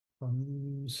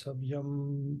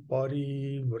Savyam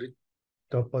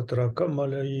parivrittapatra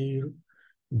kamalair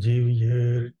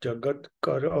divyer jagat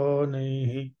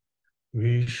karane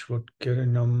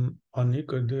vishwatkiranam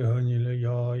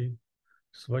anikadehanilayai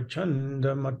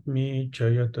swachandamatmi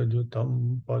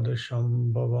chayatadutam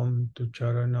padashambhavam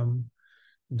tucharanam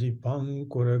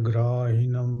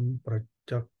dipankuragrahinam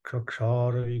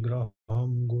pratyakshara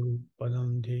vigraham guru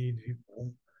padam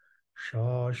devipum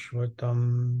shashvatam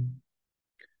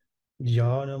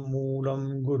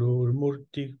Dhyanamoolam Gurur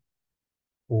Murti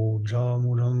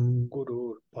Pujamulam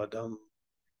Gurur Padam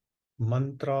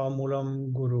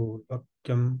Mantramulam Gurur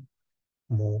Vakyam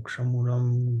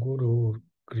Mokshamulam Gurur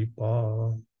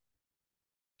Крипа.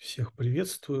 Всех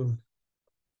приветствую.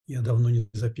 Я давно не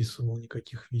записывал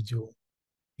никаких видео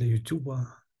для YouTube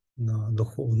на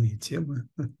духовные темы,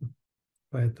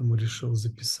 поэтому решил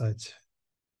записать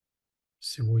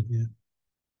сегодня.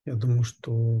 Я думаю,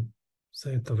 что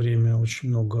за это время очень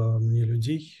много мне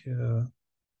людей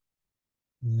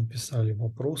написали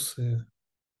вопросы,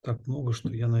 так много, что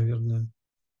я, наверное,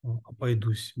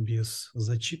 обойдусь без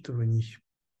зачитываний,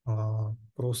 а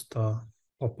просто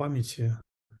по памяти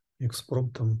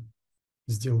экспромтом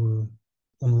сделаю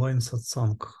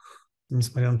онлайн-сатсанг.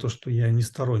 Несмотря на то, что я не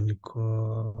сторонник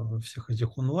всех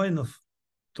этих онлайнов,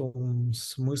 в том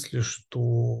смысле,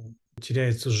 что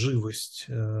теряется живость,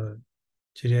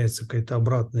 теряется какая-то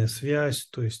обратная связь,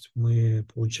 то есть мы,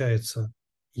 получается,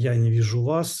 я не вижу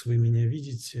вас, вы меня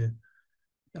видите,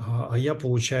 а я,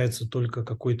 получается, только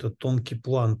какой-то тонкий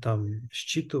план там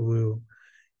считываю,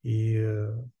 и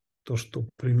то, что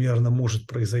примерно может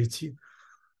произойти,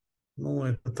 ну,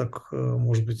 это так,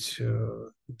 может быть,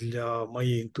 для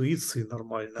моей интуиции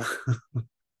нормально.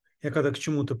 Я когда к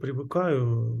чему-то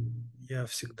привыкаю, я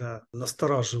всегда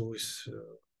настораживаюсь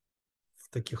в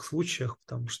таких случаях,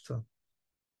 потому что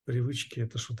привычки –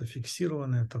 это что-то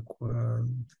фиксированное такое,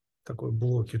 такой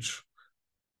блокидж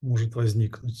может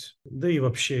возникнуть. Да и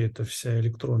вообще эта вся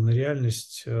электронная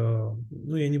реальность,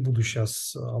 ну, я не буду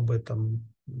сейчас об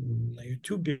этом на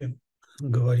YouTube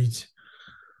говорить,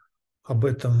 об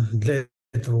этом. Для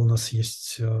этого у нас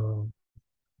есть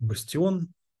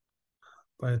Бастион,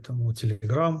 поэтому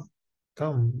Telegram,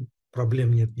 там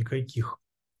проблем нет никаких.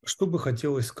 Что бы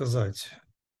хотелось сказать?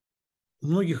 У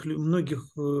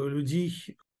многих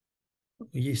людей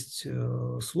есть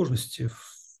сложности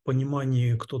в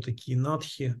понимании, кто такие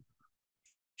надхи,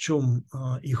 в чем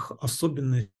их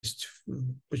особенность,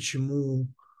 почему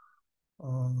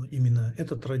именно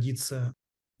эта традиция.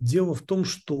 Дело в том,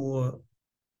 что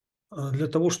для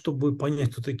того, чтобы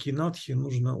понять, кто такие надхи,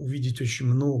 нужно увидеть очень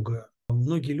много.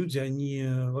 Многие люди, они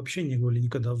вообще не были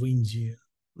никогда в Индии.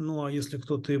 Ну, а если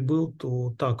кто-то и был,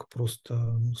 то так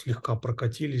просто слегка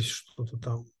прокатились, что-то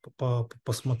там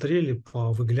посмотрели,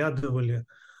 повыглядывали.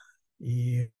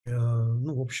 И,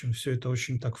 ну, в общем, все это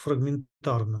очень так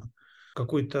фрагментарно.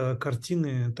 Какой-то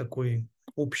картины такой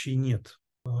общей нет.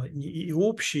 И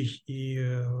общей,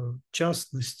 и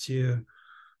частности,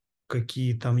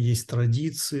 какие там есть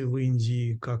традиции в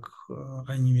Индии, как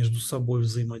они между собой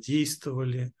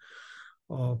взаимодействовали,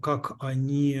 как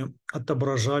они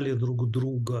отображали друг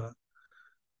друга.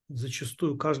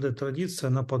 Зачастую каждая традиция,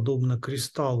 она подобна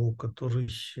кристаллу, который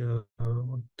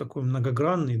вот такой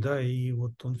многогранный, да, и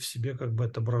вот он в себе как бы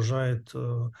отображает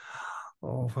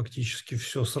фактически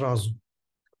все сразу.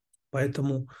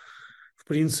 Поэтому, в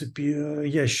принципе,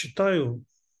 я считаю,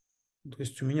 то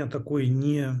есть у меня такой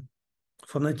не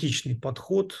фанатичный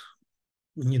подход,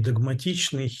 не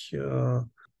догматичный, в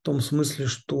том смысле,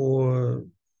 что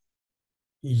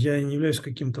я не являюсь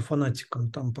каким-то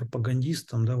фанатиком, там,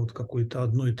 пропагандистом, да, вот какой-то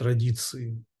одной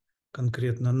традиции,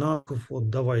 конкретно навыков, вот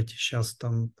давайте сейчас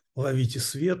там ловите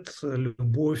свет,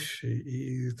 любовь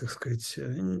и, так сказать,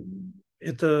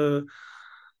 это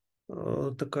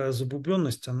такая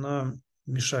забубенность, она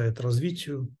мешает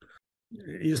развитию.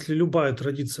 Если любая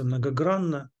традиция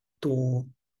многогранна, то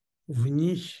в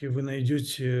ней вы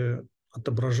найдете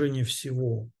отображение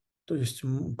всего. То есть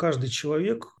каждый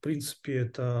человек, в принципе,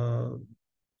 это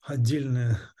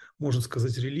отдельная, можно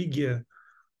сказать, религия,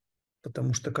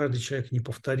 потому что каждый человек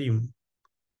неповторим.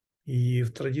 И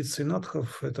в традиции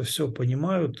надхов это все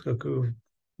понимают, как и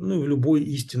ну, и в любой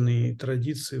истинной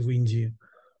традиции в Индии.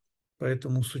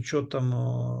 Поэтому с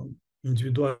учетом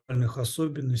индивидуальных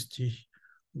особенностей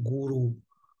гуру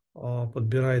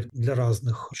подбирает для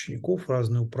разных учеников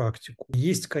разную практику.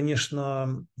 Есть,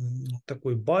 конечно,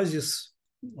 такой базис.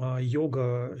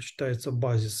 Йога считается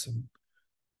базисом.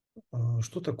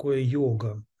 Что такое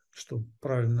йога? Чтобы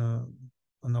правильно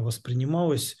она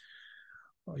воспринималась.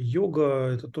 Йога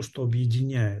 – это то, что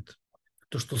объединяет,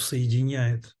 то, что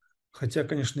соединяет. Хотя,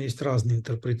 конечно, есть разные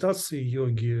интерпретации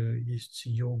йоги. Есть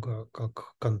йога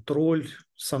как контроль,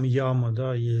 самьяма,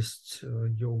 да, есть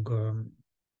йога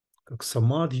как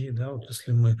самадхи, да. Вот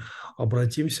если мы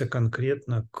обратимся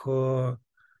конкретно к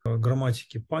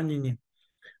грамматике Панини,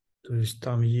 то есть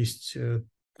там есть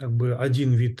как бы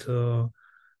один вид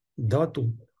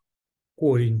дату,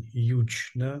 корень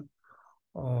юч, да,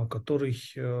 который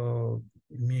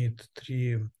имеет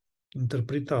три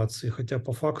интерпретации, хотя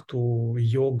по факту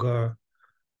йога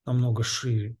намного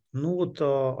шире. Ну вот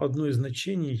одно из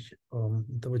значений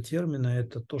этого термина –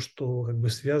 это то, что как бы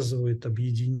связывает,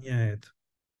 объединяет.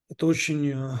 Это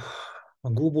очень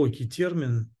глубокий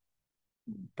термин,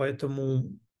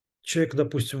 поэтому человек,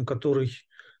 допустим, который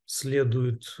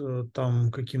следует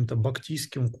там каким-то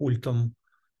бхактийским культам,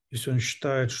 если он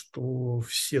считает, что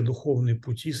все духовные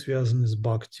пути связаны с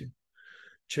бхакти.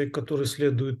 Человек, который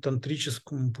следует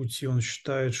тантрическому пути, он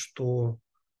считает, что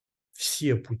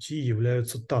все пути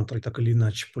являются тантрой, так или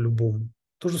иначе, по-любому.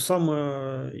 То же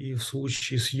самое и в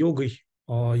случае с йогой.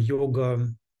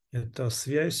 Йога – это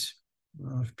связь,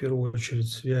 в первую очередь,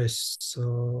 связь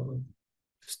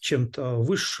с чем-то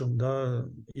высшим, да.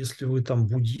 Если вы там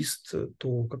буддист,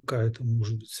 то какая это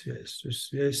может быть связь? То есть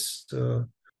связь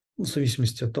ну, в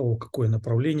зависимости от того, какое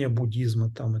направление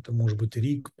буддизма, там это может быть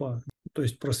ригпа, то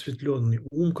есть просветленный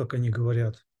ум, как они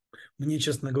говорят. Мне,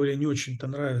 честно говоря, не очень-то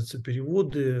нравятся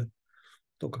переводы,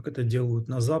 то, как это делают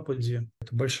на Западе.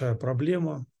 Это большая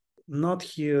проблема.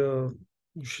 Надхи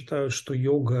считают, что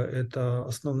йога – это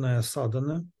основная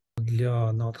садхана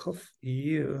для надхов,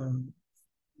 и,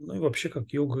 ну, и вообще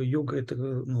как йога. Йога – это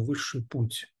ну, высший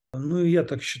путь. Ну и я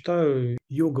так считаю,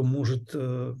 йога может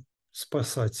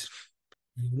спасать.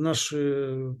 В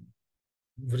наши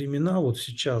времена, вот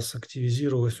сейчас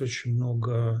активизировалось очень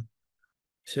много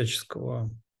всяческого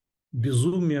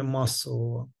безумия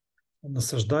массового,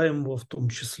 насаждаемого в том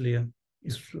числе,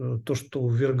 то, что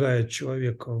ввергает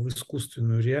человека в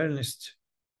искусственную реальность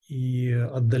и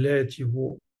отдаляет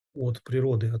его от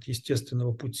природы, от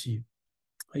естественного пути.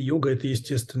 Йога – это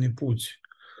естественный путь.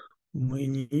 Мы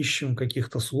не ищем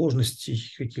каких-то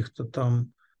сложностей, каких-то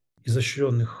там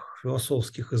изощренных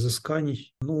философских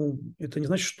изысканий. Ну, это не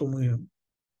значит, что мы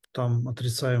там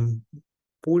отрицаем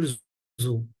пользу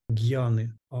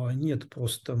гьяны. Нет,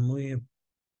 просто мы,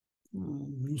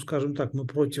 ну, скажем так, мы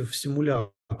против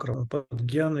симулякра. Под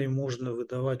гьяной можно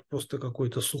выдавать просто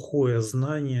какое-то сухое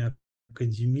знание,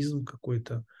 академизм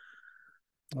какой-то.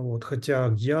 Вот. Хотя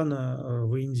гьяна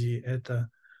в Индии – это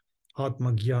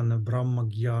атма-гьяна,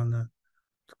 брахма-гьяна,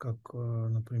 как,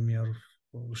 например,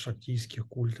 в шактийских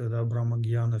культах, да,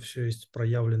 брахма-гьяна, все есть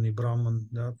проявленный браман,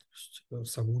 да, то есть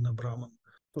сагуна браман.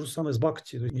 То же самое с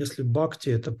бхакти. Если бхакти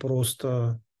 – это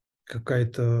просто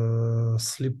какая-то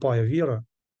слепая вера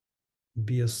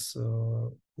без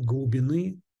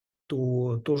глубины,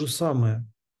 то же самое.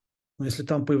 Но если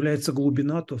там появляется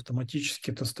глубина, то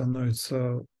автоматически это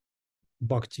становится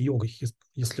бхакти-йогой.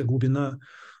 Если глубина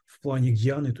в плане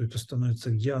гьяны, то это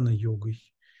становится гьяна-йогой.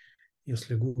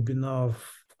 Если глубина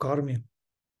в карме,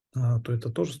 то это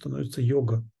тоже становится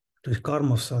йога. То есть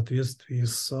карма в соответствии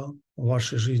с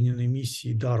вашей жизненной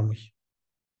миссией, дармой,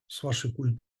 с вашей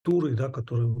культурой, да,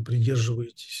 которой вы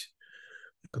придерживаетесь,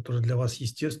 которая для вас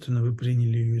естественна, вы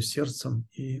приняли ее сердцем,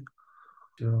 и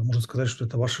можно сказать, что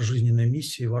это ваша жизненная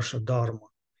миссия, ваша дарма.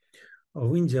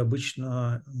 В Индии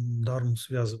обычно дарму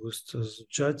связывают с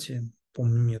джати.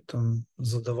 Помню, мне там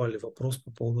задавали вопрос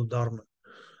по поводу дармы.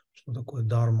 Что такое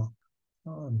дарма?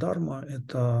 Дарма –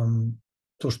 это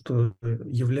то, что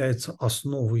является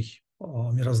основой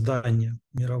мироздания,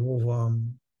 мирового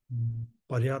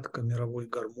порядка, мировой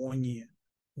гармонии.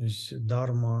 То есть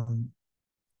дарма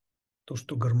 – то,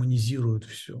 что гармонизирует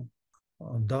все.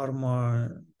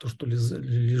 Дарма – то, что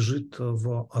лежит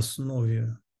в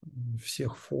основе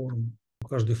всех форм. У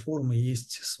каждой формы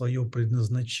есть свое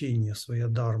предназначение, своя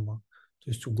дарма. То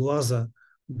есть у глаза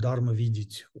дарма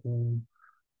видеть, у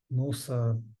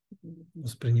носа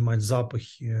воспринимать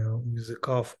запахи, у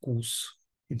языка вкус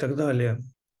и так далее.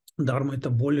 Дарма – это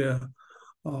более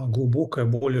глубокое,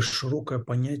 более широкое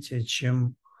понятие,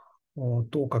 чем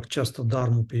то, как часто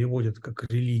дарму переводят как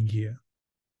религия.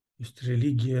 То есть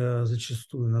религия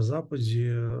зачастую на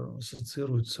Западе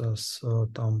ассоциируется с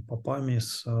там, попами,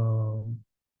 с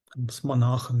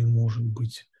монахами, может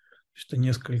быть. Это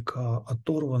несколько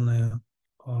оторванное,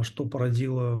 что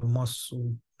породило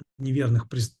массу неверных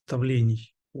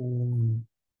представлений о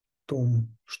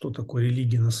том, что такое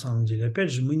религия на самом деле.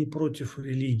 Опять же, мы не против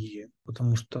религии,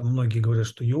 потому что многие говорят,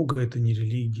 что йога – это не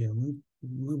религия.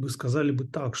 Мы бы сказали бы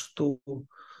так, что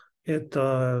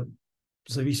это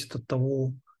зависит от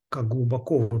того, как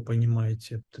глубоко вы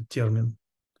понимаете этот термин.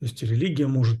 То есть религия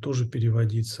может тоже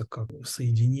переводиться как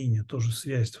соединение, тоже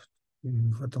связь.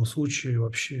 В этом случае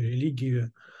вообще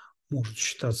религия может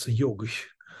считаться йогой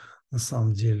на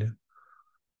самом деле.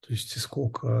 То есть и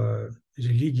сколько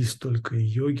религий, столько и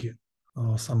йоги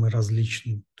самые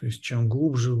различные. То есть чем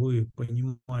глубже вы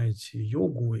понимаете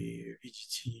йогу и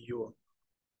видите ее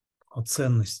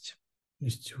ценность, то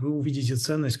есть вы увидите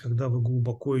ценность, когда вы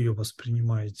глубоко ее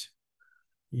воспринимаете.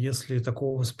 Если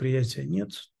такого восприятия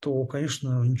нет, то,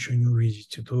 конечно, вы ничего не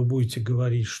увидите. То вы будете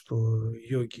говорить, что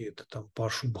йоги – это там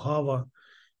пашубхава,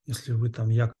 если вы там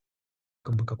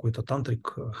якобы какой-то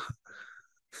тантрик.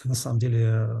 На самом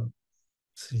деле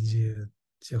среди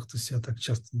тех, кто себя так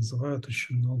часто называют,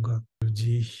 очень много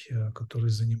людей, которые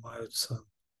занимаются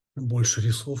больше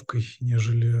рисовкой,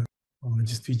 нежели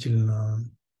действительно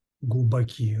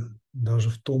глубокие даже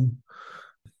в том,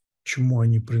 чему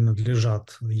они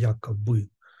принадлежат якобы.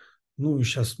 Ну и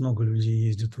сейчас много людей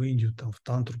ездят в Индию, там в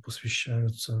тантру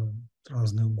посвящаются,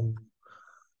 разные гуру,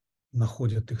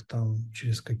 находят их там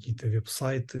через какие-то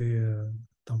веб-сайты,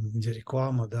 там где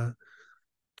реклама, да,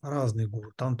 разные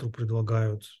гуру тантру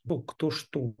предлагают. Ну, кто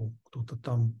что, кто-то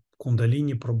там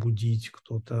кундалини пробудить,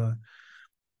 кто-то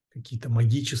какие-то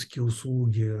магические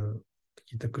услуги,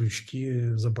 какие-то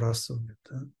крючки забрасывает.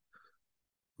 Да?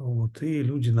 Вот, и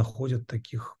люди находят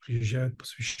таких, приезжают,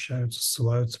 посвящаются,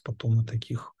 ссылаются потом на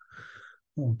таких.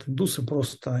 Вот. Индусы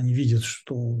просто, они видят,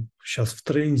 что сейчас в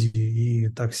тренде и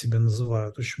так себя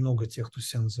называют. Очень много тех, кто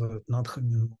себя называют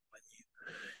надхами, но они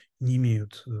не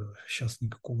имеют сейчас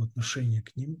никакого отношения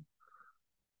к ним.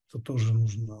 Это тоже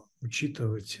нужно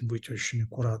учитывать и быть очень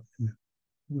аккуратными.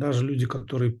 Даже люди,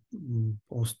 которые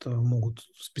просто могут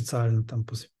специально там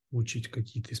получить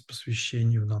какие-то из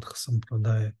посвящений в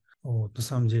надха-сампрадае, вот, на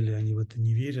самом деле они в это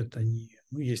не верят.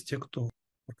 Есть те, кто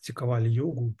практиковали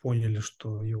йогу, поняли,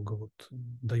 что йога вот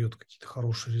дает какие-то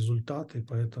хорошие результаты, и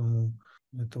поэтому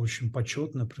это очень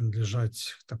почетно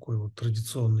принадлежать к такой вот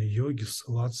традиционной йоге,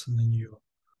 ссылаться на нее.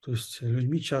 То есть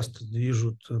людьми часто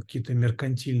движут какие-то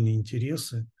меркантильные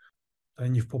интересы,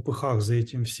 они в попыхах за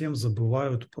этим всем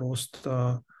забывают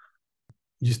просто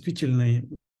действительно,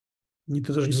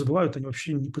 даже не забывают, они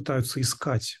вообще не пытаются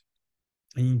искать.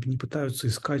 Они не пытаются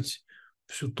искать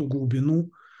всю ту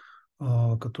глубину,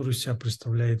 которую себя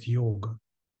представляет йога.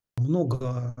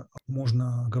 Много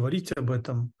можно говорить об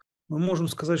этом. Мы можем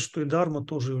сказать, что и дарма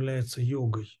тоже является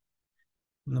йогой.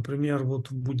 Например,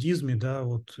 вот в буддизме, да,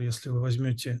 вот если вы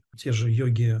возьмете те же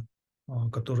йоги,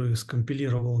 которые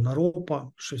скомпилировал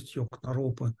Наропа, 6 йог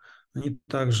Наропы, они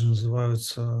также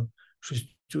называются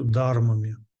 6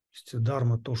 дармами. То есть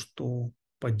дарма то, что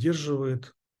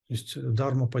поддерживает, то есть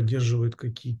дарма поддерживает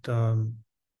какие-то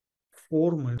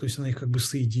формы, то есть она их как бы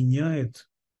соединяет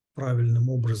правильным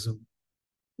образом.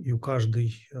 И у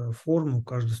каждой формы, у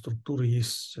каждой структуры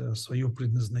есть свое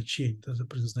предназначение. Это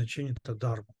предназначение – это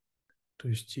дарма. То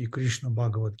есть и Кришна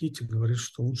Бхагавад-гите говорит,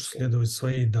 что лучше следовать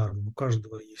своей дарме. У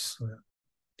каждого есть своя.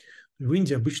 В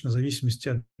Индии обычно в зависимости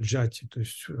от джати, то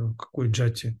есть какой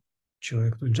джати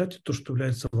человек. То есть джати – то, что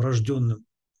является врожденным.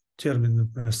 Термин,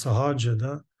 например, сагаджа,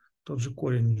 да, тот же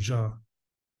корень джа.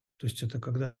 То есть это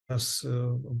когда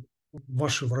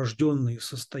ваши врожденные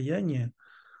состояния,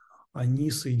 они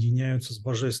соединяются с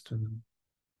божественным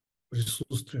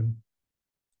присутствием.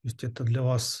 То есть это для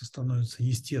вас становится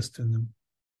естественным.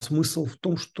 Смысл в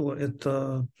том, что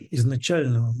это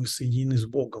изначально мы соединены с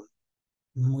Богом.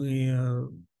 Мы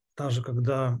даже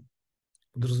когда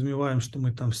подразумеваем, что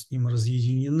мы там с Ним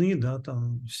разъединены, да,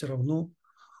 там все равно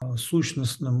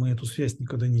сущностно мы эту связь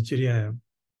никогда не теряем.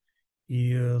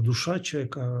 И душа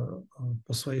человека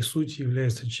по своей сути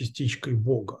является частичкой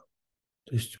Бога.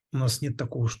 То есть у нас нет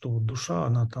такого, что вот душа,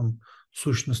 она там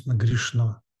сущностно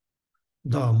грешна.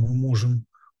 Да, мы можем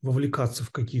вовлекаться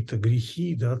в какие-то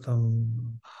грехи, да,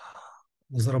 там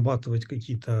зарабатывать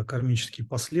какие-то кармические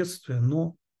последствия,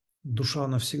 но душа,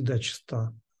 она всегда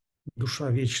чиста, душа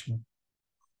вечна.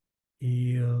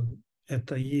 И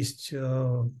это есть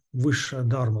высшая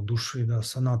дарма души, да,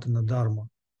 санатана дарма.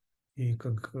 И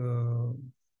как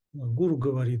гуру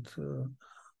говорит,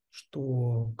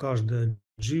 что каждая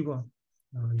джива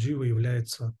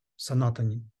является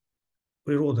санатани.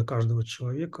 Природа каждого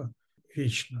человека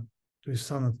вечна. То есть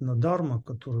санатана дарма,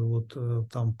 которую вот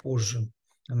там позже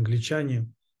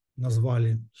англичане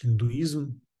назвали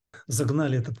хиндуизм,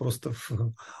 загнали это просто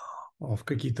в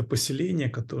какие-то поселения,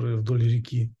 которые вдоль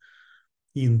реки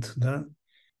Инд, да,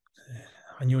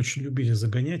 они очень любили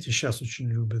загонять и сейчас очень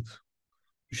любят.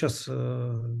 Сейчас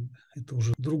это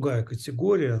уже другая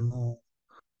категория, но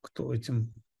кто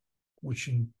этим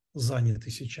очень занят и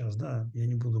сейчас, да, я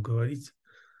не буду говорить.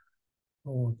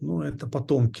 Вот. Но это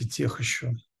потомки тех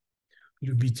еще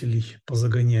любителей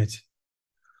позагонять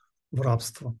в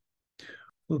рабство.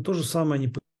 Ну, то же самое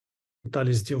они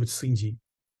пытались сделать с Индией.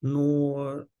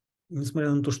 Но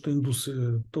несмотря на то, что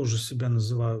индусы тоже себя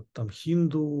называют там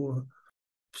хинду,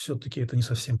 все-таки это не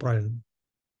совсем правильно.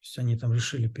 То есть они там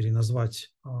решили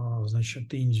переназвать,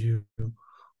 значит, Индию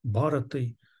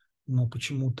Бхаратой, но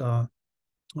почему-то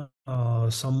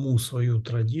саму свою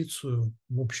традицию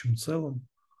в общем целом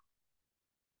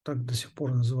так до сих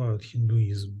пор называют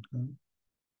хиндуизм.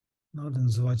 Надо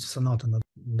называть санатана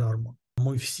дарма.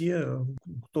 Мы все,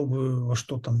 кто бы во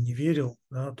что там не верил,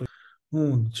 да, то есть,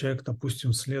 ну, человек,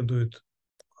 допустим, следует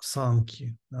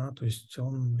санки, да, то есть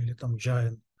он или там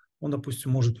джайн, он,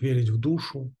 допустим, может верить в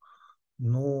душу,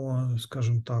 но,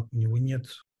 скажем так, у него нет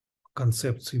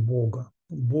концепции Бога.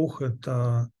 Бог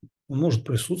это, он может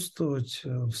присутствовать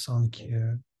в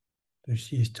санке, то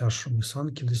есть ашрамы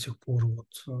санки до сих пор.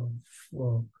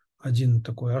 Один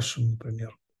такой ашрам,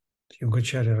 например,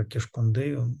 йогачарья Ракеш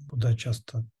Пандей, он куда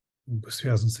часто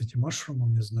связан с этим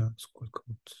ашрамом, не знаю, сколько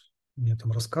вот мне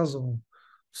там рассказывал.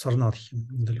 В Сарнатхе,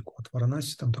 недалеко от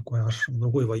Варанаси, там такой ашрам.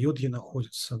 Другой в Айодхе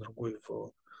находится, другой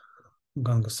в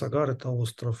Ганга-Сагар, это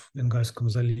остров в Бенгальском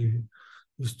заливе.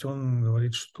 То есть он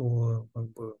говорит, что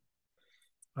как бы,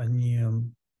 они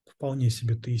вполне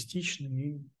себе теистичны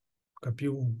и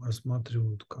Капилу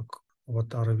рассматривают как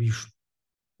аватара Вишну.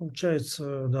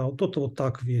 Получается, да, вот кто-то вот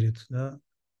так верит, да,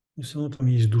 и все равно там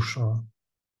есть душа.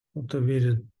 Кто-то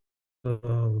верит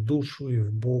в душу и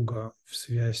в Бога, в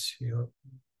связь, и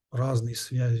разные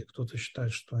связи. Кто-то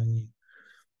считает, что они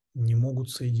не могут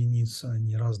соединиться,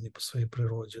 они разные по своей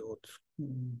природе, вот,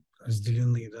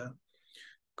 разделены, да,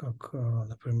 как,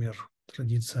 например,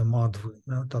 традиция Мадхвы,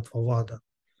 да, Татвавада.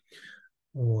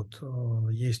 Вот.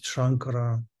 Есть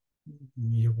Шанкара,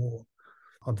 его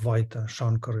Адвайта,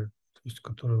 Шанкары, то есть,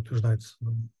 который утверждает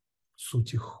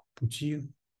суть их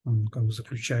пути, он как бы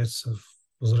заключается в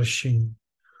возвращении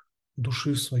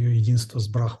души в свое единство с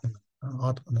Брахманом,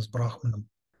 Атмана с Брахманом.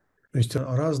 То есть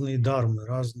разные дармы,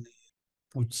 разные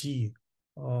пути.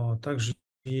 Также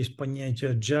есть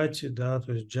понятие джати, да,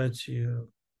 то есть джати,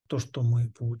 то, что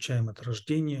мы получаем от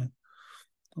рождения.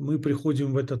 Мы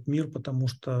приходим в этот мир, потому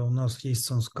что у нас есть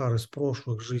санскары из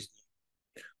прошлых жизней.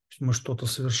 Мы что-то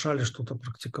совершали, что-то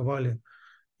практиковали,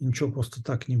 и ничего просто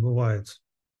так не бывает.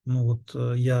 Ну вот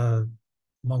я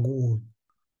могу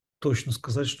точно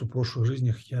сказать, что в прошлых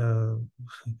жизнях я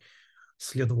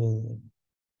следовал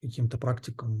каким-то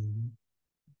практикам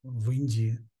в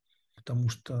Индии, потому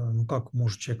что, ну как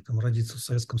может человек там родиться в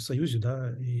Советском Союзе,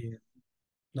 да, и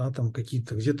да, там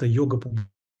какие-то, где-то йога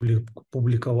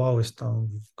публиковалась там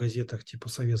в газетах типа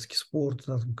 «Советский спорт»,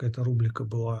 да, там какая-то рубрика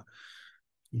была,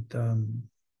 и там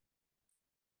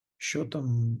еще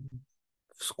там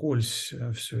вскользь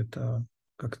все это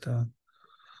как-то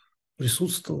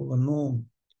присутствовало, но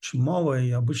очень мало,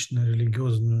 и обычно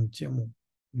религиозную тему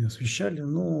не освещали,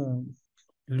 но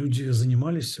люди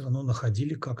занимались, все равно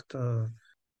находили как-то,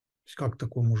 как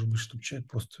такое может быть, чтобы человек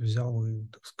просто взял и,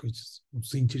 так сказать,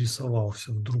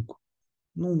 заинтересовался вдруг.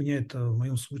 Ну, у меня это, в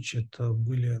моем случае, это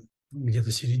были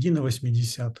где-то середина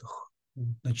 80-х,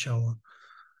 начало.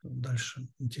 Дальше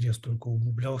интерес только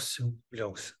углублялся,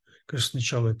 углублялся. Конечно,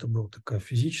 сначала это была такая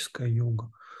физическая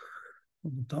йога,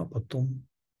 да, потом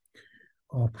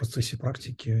в процессе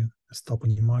практики стал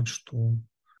понимать, что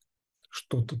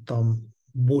что-то там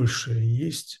больше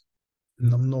есть,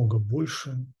 намного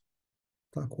больше.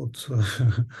 Так вот,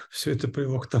 все это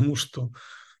привело к тому, что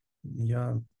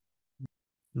я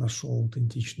нашел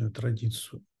аутентичную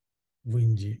традицию в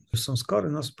Индии. Самскары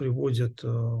нас приводят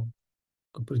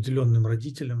к определенным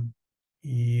родителям,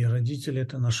 и родители –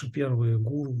 это наши первые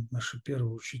гуру, наши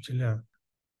первые учителя.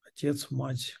 Отец,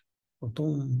 мать,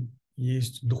 потом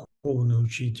есть духовный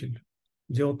учитель.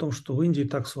 Дело в том, что в Индии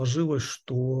так сложилось,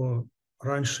 что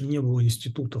раньше не было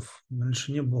институтов,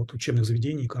 раньше не было учебных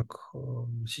заведений, как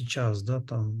сейчас, да,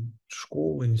 там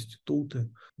школы,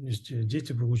 институты. То есть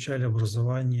дети получали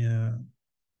образование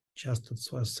часто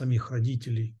от самих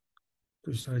родителей.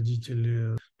 То есть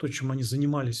родители, то, чем они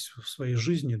занимались в своей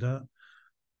жизни, да,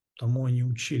 тому они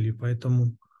учили.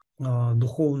 Поэтому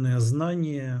духовное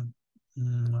знание,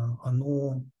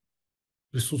 оно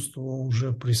присутствовало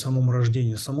уже при самом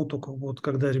рождении. Само только вот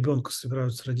когда ребенка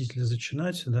собираются родители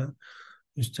зачинать, да,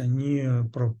 то есть они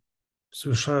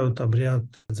совершают обряд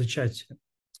зачатия,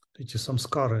 эти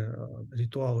самскары,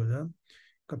 ритуалы, да,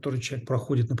 которые человек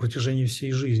проходит на протяжении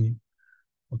всей жизни.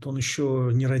 Вот он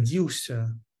еще не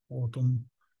родился, вот он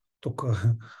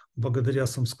только благодаря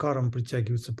самскарам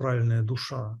притягивается правильная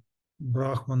душа.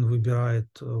 Брахман выбирает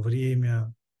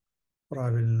время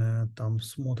правильное, там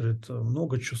смотрит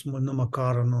много чего, на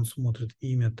Макарана он смотрит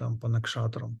имя там по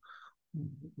накшатрам.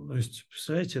 То есть,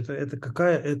 представляете, это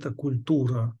какая это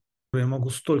культура. Я могу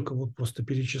столько вот просто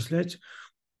перечислять,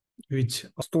 ведь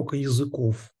столько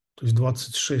языков, то есть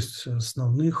 26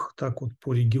 основных, так вот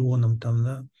по регионам там,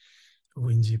 да, в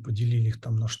Индии поделили их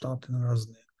там на штаты, на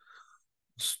разные.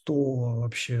 100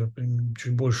 вообще,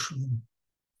 чуть больше, ну,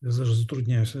 я даже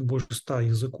затрудняюсь, больше 100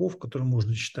 языков, которые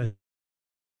можно считать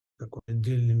как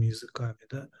отдельными языками,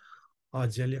 да, а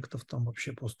диалектов там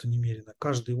вообще просто немерено.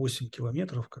 Каждые 8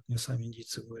 километров, как мне сами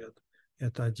индийцы говорят,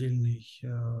 это отдельный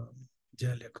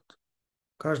диалект.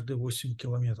 Каждые 8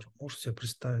 километров, можете себе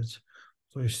представить.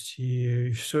 То есть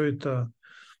и все это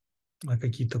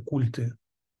какие-то культы,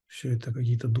 все это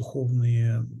какие-то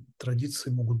духовные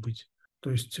традиции могут быть. То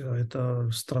есть это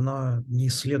страна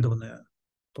неисследованная.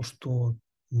 То, что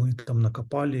мы там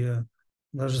накопали,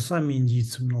 даже сами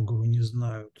индийцы многого не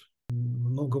знают.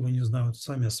 Многого не знают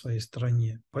сами о своей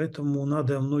стране. Поэтому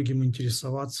надо многим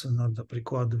интересоваться, надо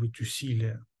прикладывать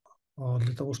усилия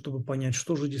для того, чтобы понять,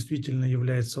 что же действительно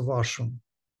является вашим.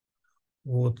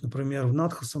 Вот, например, в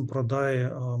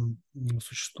Надха-сампрадае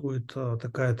существует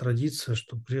такая традиция,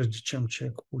 что прежде чем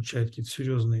человек получает какие-то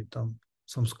серьезные там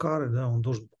самскары, да, он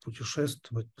должен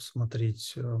путешествовать,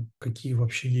 посмотреть, какие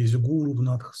вообще есть гуру в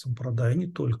Надха-сампрадае, не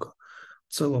только.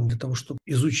 В целом, для того, чтобы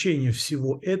изучение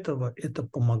всего этого, это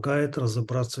помогает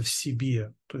разобраться в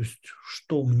себе, то есть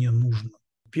что мне нужно.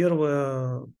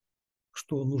 Первое,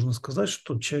 что нужно сказать,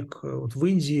 что человек вот в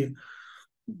Индии,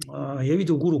 я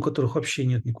видел гуру, у которых вообще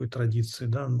нет никакой традиции,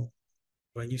 да, но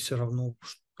они все равно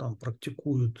там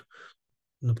практикуют.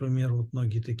 Например, вот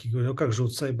многие такие говорят, а как же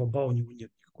вот Сай Баба, у него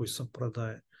нет никакой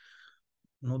сампрадаи.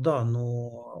 Ну да, но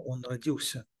он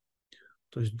родился.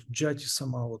 То есть Джати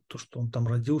сама, вот то, что он там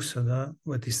родился, да,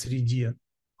 в этой среде.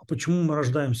 А почему мы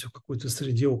рождаемся в какой-то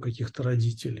среде у каких-то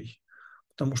родителей?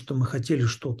 Потому что мы хотели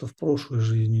что-то в прошлой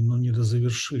жизни, но не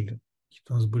дозавершили.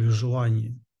 Какие-то у нас были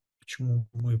желания. Почему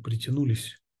мы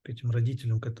притянулись к этим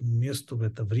родителям, к этому месту, в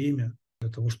это время,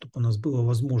 для того, чтобы у нас была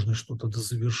возможность что-то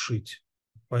дозавершить.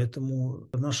 Поэтому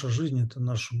наша жизнь – это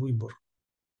наш выбор.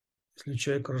 Если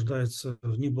человек рождается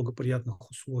в неблагоприятных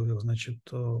условиях, значит,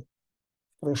 в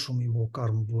прошлом его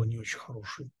карма была не очень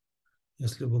хорошей.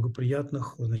 Если в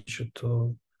благоприятных, значит,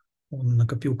 он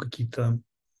накопил какие-то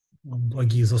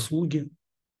благие заслуги,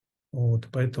 вот,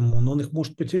 поэтому он их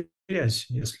может потерять.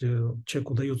 Если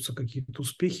человеку удаются какие-то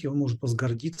успехи, он может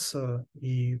возгордиться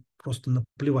и просто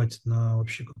наплевать на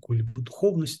вообще какую-либо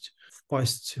духовность,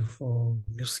 впасть в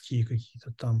мирские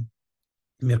какие-то там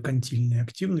меркантильные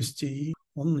активности, и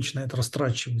он начинает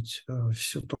растрачивать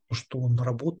все то, что он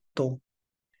наработал.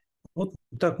 Вот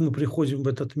так мы приходим в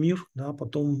этот мир, да,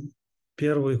 потом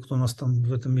первые, кто нас там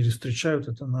в этом мире встречают,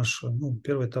 это наша, ну,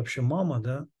 первый это вообще мама,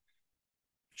 да,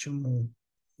 почему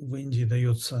в Индии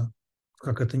дается,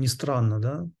 как это ни странно,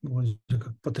 да, вроде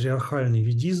как патриархальный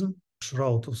ведизм,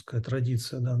 шраутовская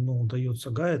традиция, да, но дается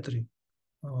Гаятри,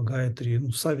 Гаятри,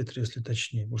 ну, Савитри, если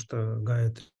точнее, потому что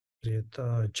Гаятри –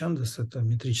 это Чандас, это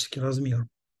метрический размер.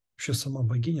 Вообще сама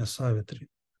богиня Савитри,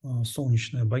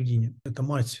 солнечная богиня, это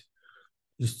мать.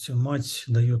 То есть мать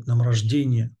дает нам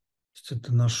рождение, то есть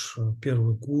это наш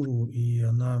первый гуру, и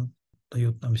она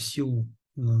дает нам силу,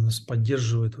 она нас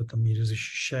поддерживает в этом мире,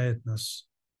 защищает нас.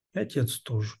 И отец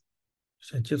тоже. То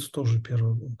есть отец тоже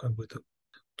первый, как бы это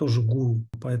тоже гуру.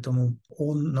 Поэтому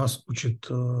он нас учит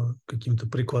каким-то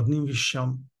прикладным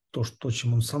вещам, то,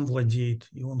 чем он сам владеет,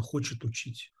 и он хочет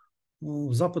учить. Ну,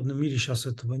 в западном мире сейчас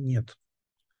этого нет.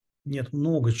 Нет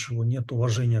много чего, нет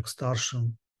уважения к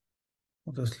старшим.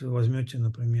 Вот если вы возьмете,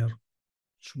 например,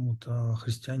 почему-то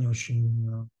христиане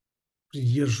очень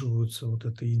придерживаются вот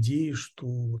этой идеи, что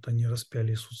вот они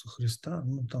распяли Иисуса Христа.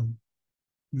 Ну, там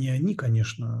не они,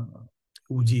 конечно,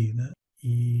 иудеи, да,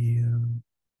 и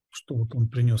что вот он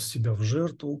принес себя в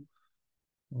жертву.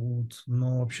 Вот.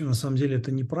 Но вообще на самом деле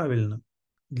это неправильно.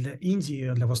 Для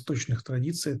Индии, для восточных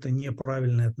традиций это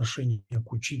неправильное отношение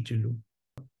к учителю.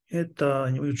 Это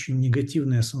очень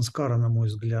негативная санскара, на мой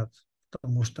взгляд,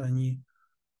 потому что они,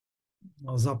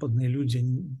 западные люди,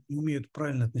 не умеют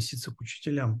правильно относиться к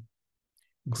учителям,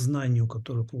 к знанию,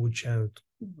 которое получают.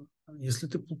 Если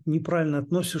ты неправильно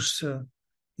относишься,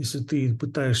 если ты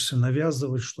пытаешься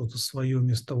навязывать что-то свое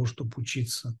вместо того, чтобы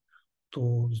учиться,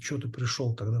 то что ты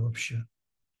пришел тогда вообще?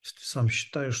 Если ты сам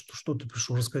считаешь, что ты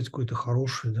пришел рассказать какой-то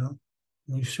хороший, да,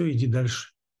 ну и все, иди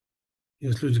дальше.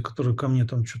 Есть люди, которые ко мне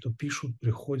там что-то пишут,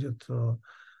 приходят,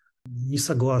 не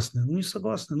согласны. Ну, не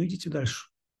согласны, ну идите дальше.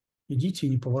 Идите и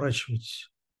не поворачивайтесь.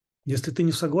 Если ты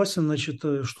не согласен, значит,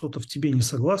 что-то в тебе не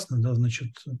согласно, да,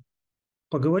 значит,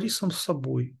 поговори сам с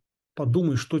собой,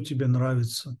 подумай, что тебе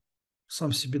нравится,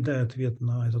 сам себе дай ответ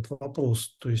на этот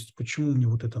вопрос. То есть, почему мне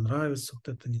вот это нравится, вот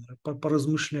это не нравится.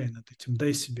 Поразмышляй над этим,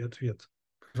 дай себе ответ.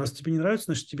 Раз тебе не нравится,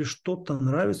 значит, тебе что-то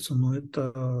нравится, но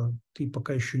это ты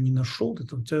пока еще не нашел,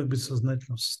 это у тебя в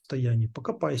бессознательном состоянии.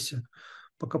 Покопайся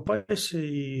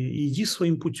и иди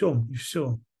своим путем, и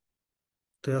все.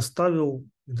 Ты оставил,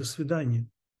 и до свидания.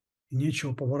 И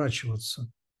нечего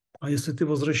поворачиваться. А если ты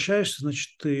возвращаешься,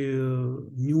 значит, ты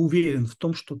не уверен в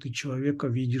том, что ты человека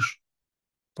видишь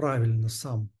правильно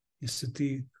сам. Если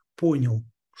ты понял,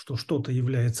 что что-то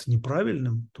является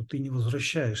неправильным, то ты не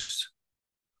возвращаешься.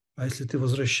 А если ты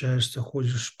возвращаешься,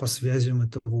 ходишь по связям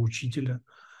этого учителя,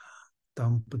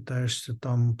 там пытаешься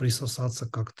там присосаться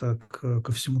как-то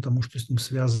ко всему тому, что с ним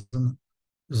связано,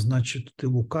 значит, ты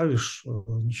лукавишь,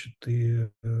 значит,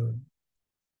 ты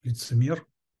лицемер,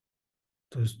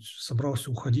 то есть собрался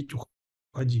уходить,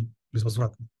 уходи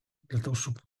безвозвратно. Для того,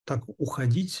 чтобы так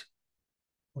уходить,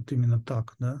 вот именно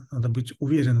так, да, надо быть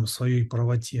уверенным в своей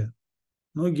правоте.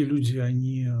 Многие люди,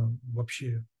 они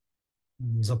вообще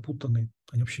запутаны,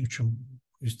 они вообще ни в чем,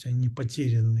 то есть они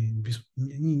потерянные,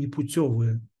 они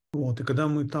непутевые. Вот, и когда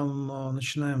мы там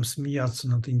начинаем смеяться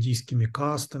над индийскими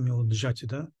кастами, вот джати,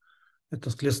 да, это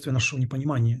следствие нашего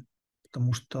непонимания,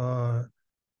 потому что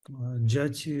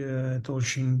джати – это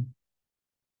очень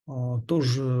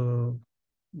тоже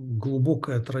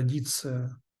глубокая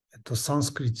традиция, это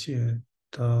санскрите,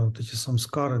 это вот эти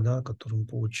самскары, да, которые мы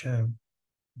получаем,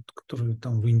 которые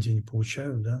там в Индии не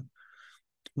получают, да.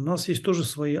 У нас есть тоже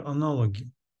свои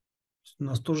аналоги. У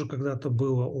нас тоже когда-то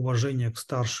было уважение к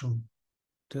старшим.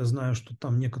 Я знаю, что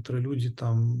там некоторые люди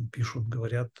там пишут,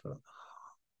 говорят,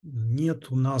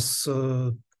 нет, у нас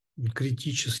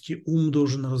критический ум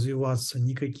должен развиваться,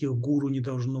 никаких гуру не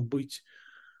должно быть.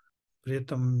 При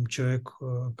этом человек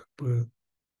как бы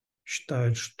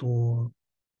считает, что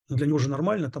для него же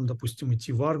нормально там, допустим,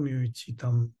 идти в армию, идти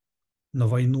там на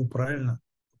войну, правильно?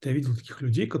 Вот я видел таких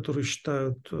людей, которые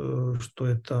считают, что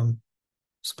это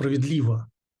справедливо.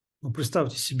 Ну,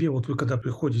 представьте себе, вот вы когда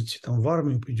приходите там в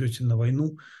армию, придете на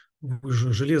войну, вы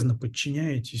же железно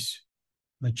подчиняетесь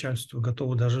начальству,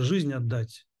 готовы даже жизнь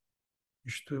отдать, и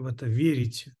что вы в это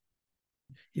верите,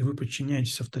 и вы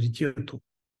подчиняетесь авторитету.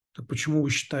 Так почему вы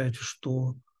считаете,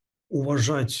 что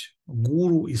уважать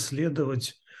гуру,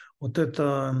 исследовать, вот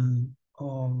это,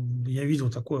 я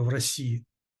видел такое в России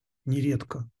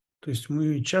нередко. То есть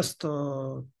мы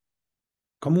часто,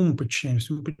 кому мы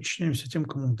подчиняемся? Мы подчиняемся тем,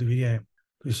 кому мы доверяем.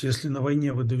 То есть если на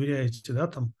войне вы доверяете, да,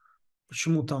 там,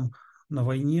 почему там на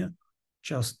войне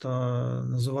часто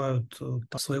называют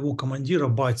своего командира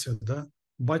батя, да?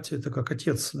 Батя – это как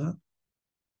отец, да?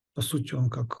 По сути,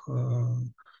 он как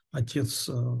отец,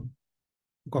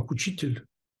 как учитель.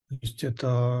 То есть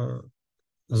это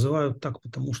называют так,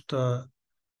 потому что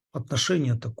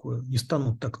отношение такое. Не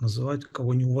станут так называть,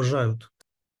 кого не уважают.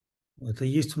 Это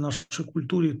есть в нашей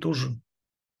культуре тоже.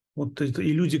 Вот это,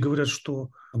 и люди говорят,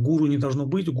 что гуру не должно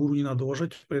быть, гуру не надо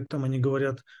уважать, поэтому они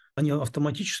говорят, они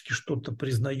автоматически что-то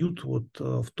признают вот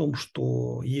в том,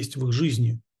 что есть в их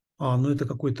жизни. Ну это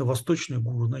какой-то восточный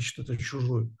гуру, значит, это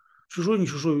чужой. Чужой, не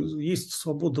чужой, есть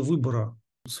свобода выбора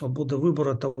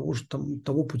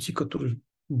того пути, который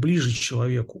ближе к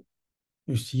человеку.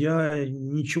 То есть я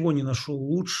ничего не нашел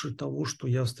лучше того, что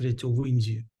я встретил в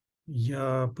Индии.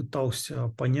 Я пытался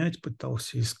понять,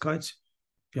 пытался искать.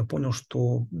 Я понял,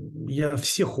 что я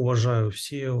всех уважаю,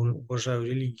 все уважаю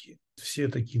религии, все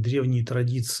такие древние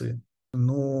традиции.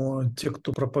 Но те,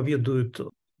 кто проповедует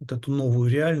вот эту новую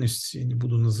реальность, я не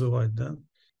буду называть, да,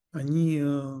 они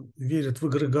верят в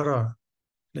эгрегора.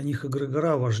 Для них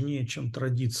эгрегора важнее, чем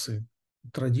традиции.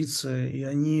 Традиция, и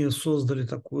они создали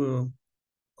такую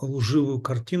лживую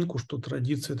картинку, что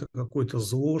традиция – это какое-то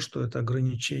зло, что это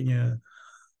ограничение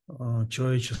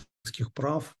человеческих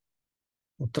прав.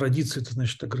 Вот традиция – это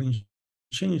значит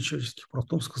ограничение человеческих прав.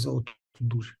 Потом сказал эту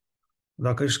дурь.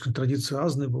 Да, конечно, традиции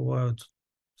разные бывают.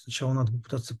 Сначала надо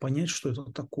попытаться понять, что это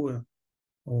такое.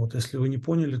 Вот. Если вы не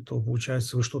поняли, то,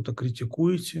 получается, вы что-то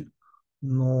критикуете,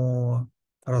 но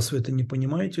раз вы это не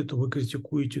понимаете, то вы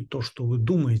критикуете то, что вы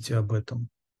думаете об этом.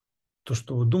 То,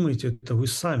 что вы думаете, это вы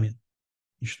сами.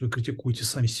 Значит, вы критикуете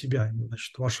сами себя.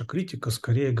 Значит, ваша критика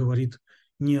скорее говорит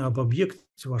не об объекте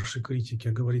вашей критики,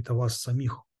 а говорит о вас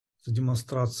самих. Это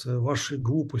демонстрация вашей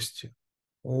глупости.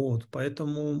 Вот,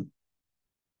 поэтому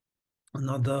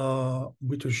надо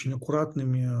быть очень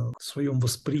аккуратными в своем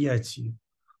восприятии.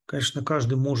 Конечно,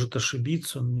 каждый может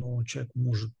ошибиться, но человек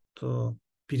может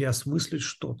переосмыслить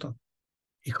что-то.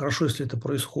 И хорошо, если это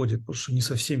происходит, потому что не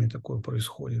со всеми такое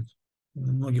происходит. У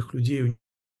многих людей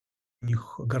у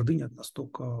них гордыня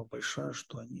настолько большая,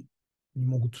 что они не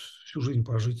могут всю жизнь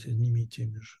прожить одними и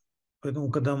теми же.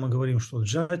 Поэтому, когда мы говорим, что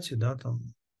джати, да,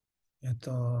 там,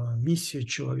 это миссия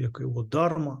человека, его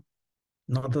дарма,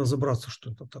 надо разобраться,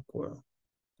 что это такое.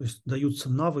 То есть даются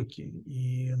навыки,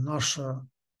 и наша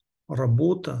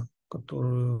работа,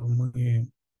 которую мы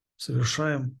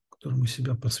совершаем, которой мы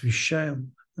себя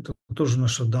посвящаем, это тоже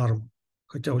наша дарма.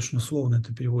 Хотя очень условно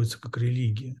это переводится как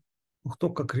религия. Но кто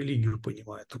как религию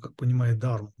понимает, кто как понимает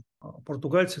дарму. А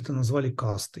португальцы это назвали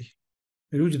кастой.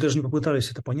 И люди даже не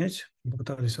попытались это понять, не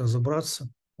попытались разобраться.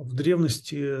 В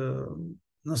древности,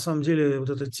 на самом деле, вот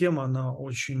эта тема, она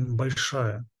очень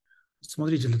большая.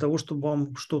 Смотрите, для того, чтобы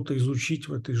вам что-то изучить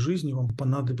в этой жизни, вам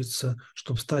понадобится,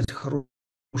 чтобы стать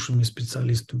хорошими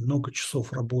специалистами, много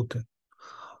часов работы.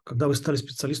 Когда вы стали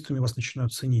специалистами, вас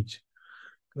начинают ценить.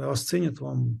 Когда вас ценят,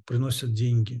 вам приносят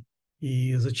деньги.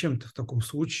 И зачем-то в таком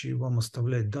случае вам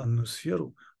оставлять данную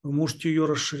сферу. Вы можете ее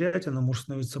расширять, она может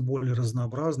становиться более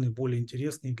разнообразной, более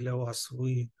интересной для вас.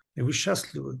 И вы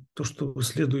счастливы. То, что вы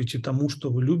следуете тому, что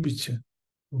вы любите,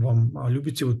 а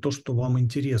любите вы то, что вам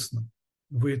интересно.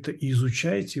 Вы это и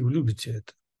изучаете, и вы любите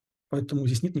это. Поэтому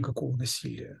здесь нет никакого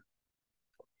насилия.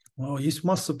 Есть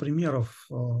масса примеров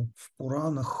в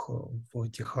Пуранах,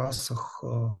 в Техасах,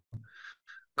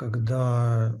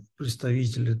 когда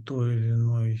представители той или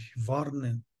иной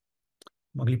варны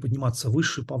могли подниматься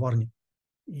выше по варне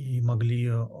и могли,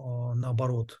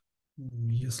 наоборот,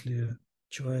 если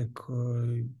человек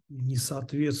не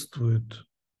соответствует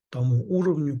тому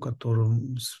уровню,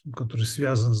 который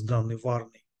связан с данной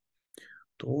варной,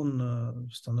 то он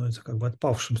становится как бы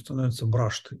отпавшим, становится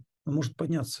браштой. Он может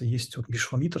подняться. Есть вот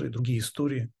Вишвамитра и другие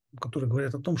истории, которые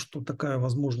говорят о том, что такая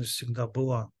возможность всегда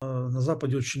была. На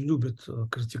Западе очень любят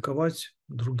критиковать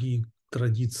другие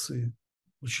традиции,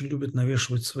 очень любят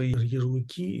навешивать свои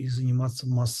ярлыки и заниматься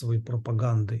массовой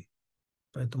пропагандой.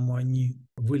 Поэтому они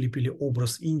вылепили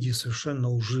образ Индии совершенно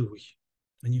лживый.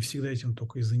 Они всегда этим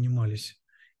только и занимались.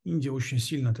 Индия очень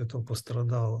сильно от этого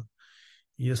пострадала.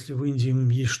 Если в Индии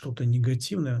есть что-то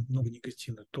негативное, много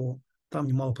негативного, то там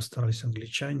немало постарались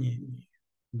англичане и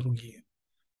другие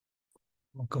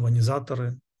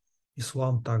колонизаторы.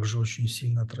 Ислам также очень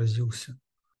сильно отразился.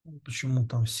 Почему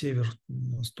там север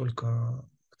настолько,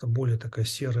 это более такая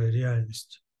серая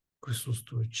реальность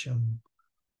присутствует, чем,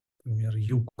 например,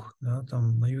 юг. Да?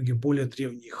 Там на юге более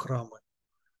древние храмы,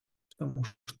 потому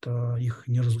что их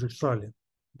не разрушали,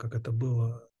 как это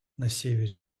было на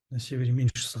севере. На севере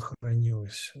меньше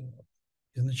сохранилось.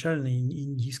 Изначально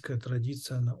индийская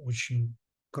традиция, она очень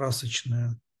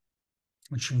красочная,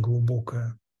 очень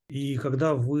глубокая. И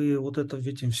когда вы вот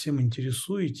этим всем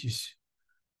интересуетесь,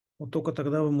 вот только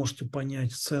тогда вы можете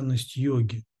понять ценность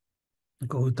йоги.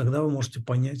 Тогда вы можете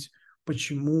понять,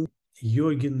 почему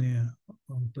йогины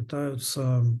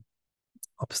пытаются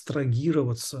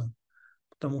абстрагироваться,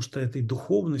 потому что этой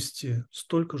духовности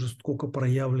столько же, сколько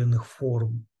проявленных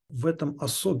форм. В этом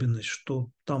особенность,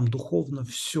 что там духовно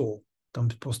все, там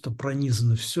просто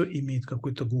пронизано все, имеет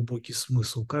какой-то глубокий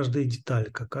смысл. Каждая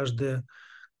деталька, каждая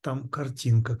там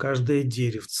картинка, каждое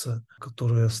деревце,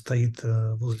 которое стоит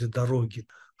возле дороги,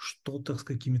 что-то с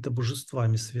какими-то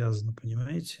божествами связано,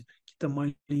 понимаете? Какие-то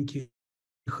маленькие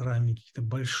храмы, какие-то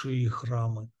большие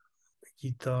храмы,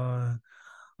 какие-то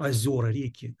озера,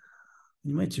 реки.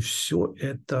 Понимаете, все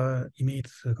это имеет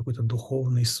какой-то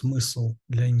духовный смысл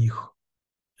для них.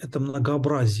 Это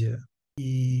многообразие.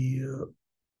 И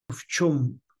в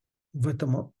чем в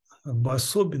этом как бы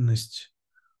особенность?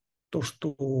 То,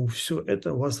 что все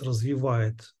это вас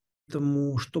развивает.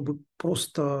 Поэтому, чтобы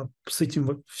просто с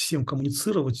этим всем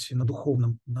коммуницировать на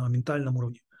духовном, на ментальном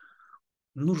уровне,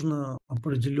 нужна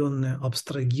определенная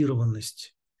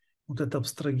абстрагированность. Вот эта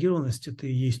абстрагированность – это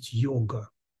и есть йога.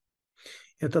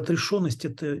 Эта отрешенность –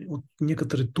 это вот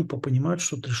некоторые тупо понимают,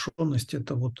 что отрешенность –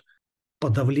 это вот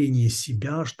подавление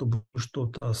себя, чтобы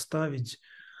что-то оставить.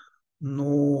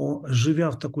 Но живя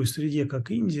в такой среде,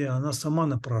 как Индия, она сама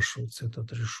напрашивается, эта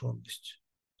отрешенность.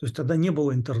 То есть тогда не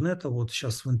было интернета, вот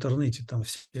сейчас в интернете там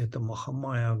вся эта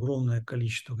махомая, огромное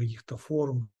количество каких-то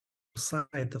форумов,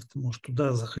 сайтов, ты можешь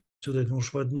туда заходить, сюда, ты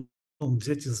можешь в одном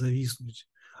взять и зависнуть.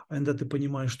 А иногда ты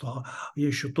понимаешь, что я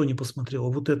еще то не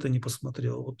посмотрел, вот это не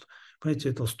посмотрел. Вот, понимаете,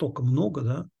 этого столько много,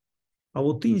 да? А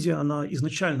вот Индия, она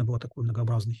изначально была такой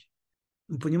многообразной.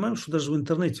 Мы понимаем, что даже в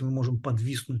интернете мы можем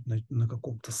подвиснуть на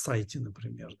каком-то сайте,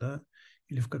 например, да,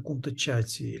 или в каком-то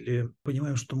чате, или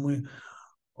понимаем, что мы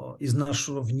из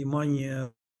нашего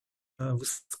внимания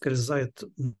выскользает,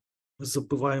 мы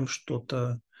забываем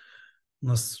что-то, у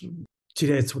нас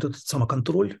теряется вот этот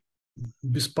самоконтроль,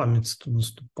 беспамятство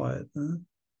наступает. Да?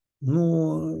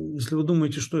 Но если вы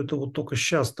думаете, что это вот только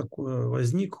сейчас такое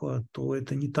возникло, то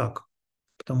это не так,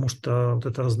 потому что вот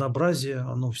это разнообразие,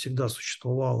 оно всегда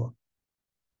существовало.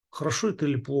 хорошо это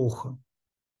или плохо?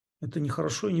 Это не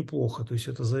хорошо и не плохо, то есть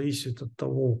это зависит от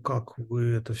того, как вы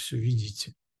это все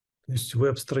видите. То есть вы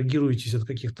абстрагируетесь от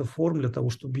каких-то форм для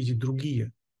того, чтобы видеть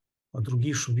другие, а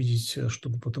другие, чтобы видеть,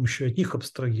 чтобы потом еще от них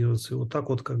абстрагироваться. И вот так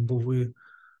вот как бы вы,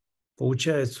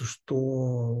 получается, что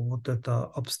вот это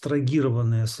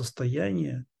абстрагированное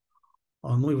состояние,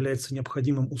 оно является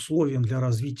необходимым условием для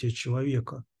развития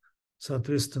человека.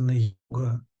 Соответственно,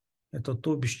 йога – это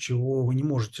то, без чего вы не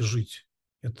можете жить.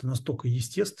 Это настолько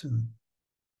естественно,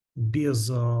 без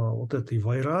вот этой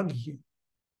вайрагьи.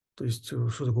 То есть,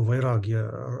 что такое вайрагья?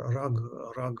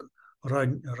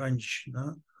 Ранч,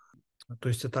 да? То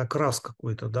есть это окрас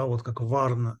какой-то, да, вот как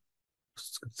варна,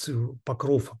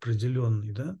 покров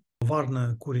определенный, да.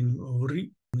 Варна, корень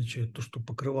вры, означает то, что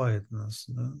покрывает нас,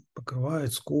 да,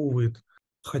 покрывает, сковывает.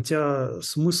 Хотя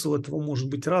смысл этого может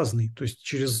быть разный. То есть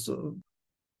через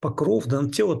покров, да,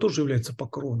 тело тоже является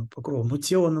покровом, но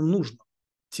тело нам нужно.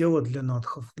 Тело для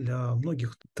надхов, для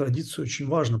многих традиций очень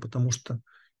важно, потому что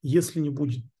если не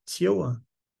будет тела,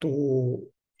 то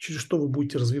через что вы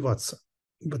будете развиваться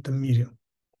в этом мире?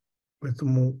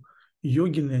 Поэтому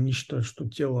йогины, они считают, что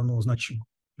тело, оно значимо.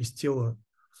 Без тела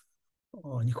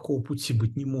никакого пути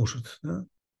быть не может. Да?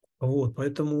 Вот,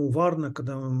 поэтому варна,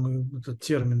 когда мы, этот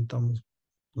термин там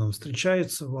нам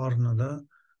встречается, варна, да,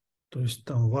 то есть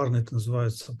там варна это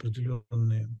называется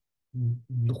определенные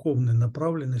духовная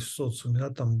направленность в социуме,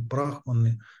 да, там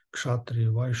брахманы, кшатрии,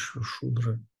 вайши,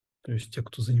 шудры, то есть те,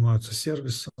 кто занимаются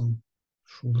сервисом,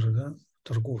 шудры, да,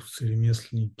 торговцы,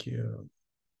 ремесленники,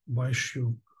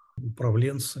 вайшью,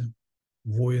 управленцы,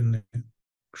 воины,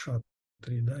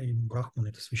 кшатрии, да, и брахманы –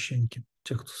 это священники,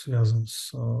 те, кто связан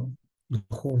с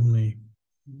духовной,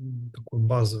 такой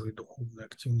базовой духовной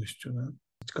активностью, да.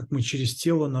 Как мы через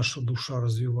тело, наша душа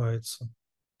развивается,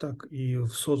 так и в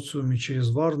социуме через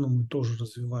варну мы тоже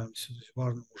развиваемся. То есть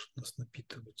варна может нас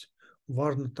напитывать.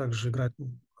 Варна также играет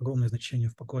огромное значение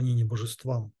в поклонении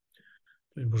божествам.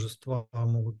 То есть божества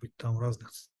могут быть там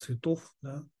разных цветов,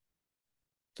 да,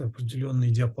 это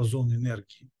определенный диапазон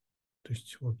энергии. То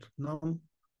есть вот нам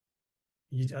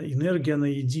энергия, она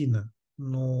едина,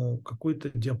 но какой-то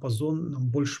диапазон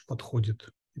нам больше подходит.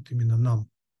 Это именно нам.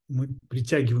 Мы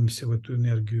притягиваемся в эту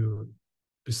энергию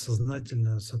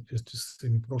бессознательно в соответствии с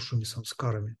своими прошлыми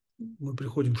самскарами. Мы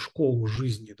приходим в школу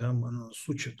жизни, да, она нас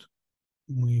учит,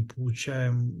 мы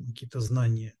получаем какие-то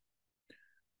знания,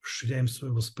 расширяем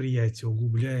свое восприятие,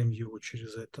 углубляем его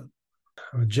через это.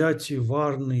 Джати,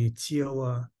 варны,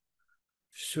 тело,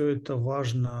 все это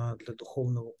важно для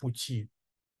духовного пути.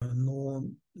 Но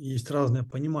есть разное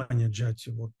понимание джати.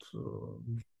 Вот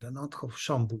для надхов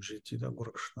шамбу джати, да,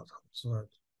 Горакшнатхов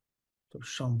называют. То есть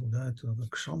шамбу, да, это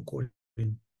как шам,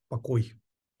 корень, покой.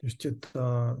 То есть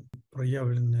это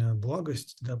проявленная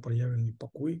благость, да, проявленный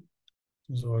покой,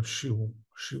 называют Шиву.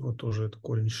 Шива тоже это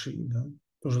корень Ши, да,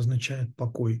 тоже означает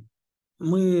покой.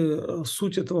 Мы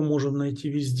суть этого можем найти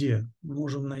везде.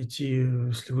 Можем найти,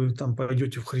 если вы там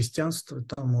пойдете в христианство,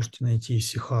 там можете найти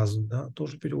исихазм, да,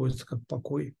 тоже переводится как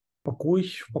покой.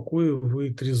 Покой, в покое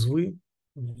вы трезвы,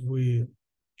 вы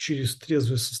через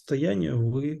трезвое состояние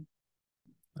вы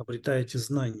обретаете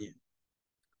знание,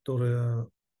 которое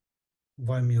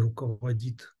вами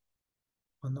руководит.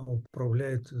 Оно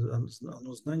управляет,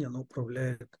 оно знание, оно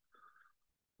управляет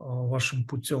вашим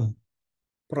путем,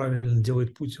 правильно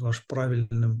делает путь ваш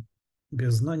правильным.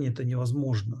 Без знания это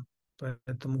невозможно.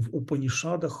 Поэтому в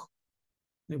Упанишадах,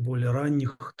 наиболее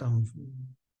ранних, там,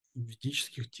 в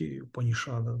ведических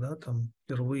Упанишадах, да, там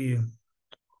впервые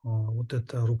вот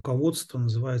это руководство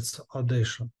называется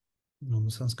Адеша. Ну, на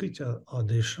санскрите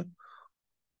Адеша.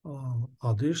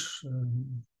 Адеш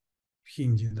в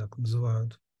хинди так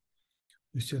называют.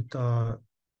 То есть это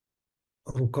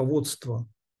руководство.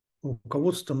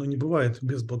 Руководство, оно не бывает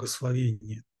без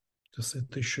благословения. То есть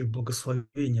это еще и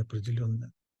благословение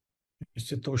определенное. То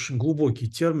есть это очень глубокий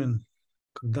термин.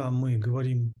 Когда мы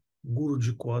говорим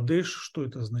Гуруджику Адеш, что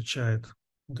это означает?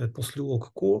 Вот это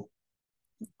послелог Ко,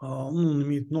 он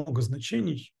имеет много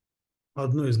значений.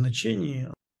 Одно из значений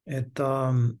 –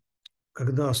 это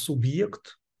когда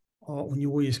субъект, у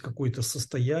него есть какое-то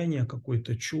состояние,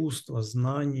 какое-то чувство,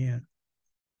 знание,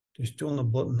 то есть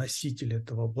он носитель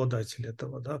этого, обладатель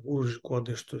этого, да, Гуруджи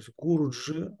Куадеш, то есть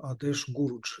Гуруджи, Адеш,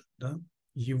 Гуруджи, да,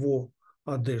 его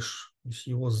Адеш, то есть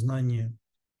его знание,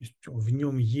 то есть в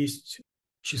нем есть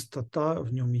чистота,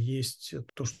 в нем есть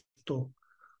то, что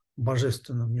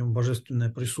божественно, в нем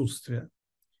божественное присутствие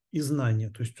и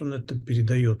знание, то есть он это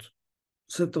передает.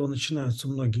 С этого начинаются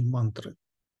многие мантры,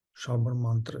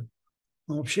 шабар-мантры.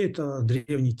 Но вообще это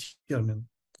древний термин,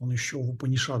 он еще в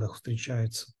Упанишадах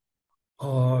встречается.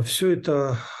 Все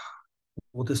это,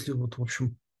 вот если вот, в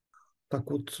общем, так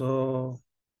вот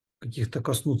каких-то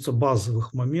коснуться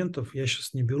базовых моментов. Я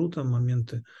сейчас не беру там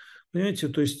моменты. Понимаете,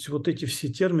 то есть вот эти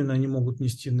все термины, они могут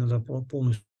нести иногда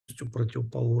полностью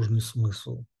противоположный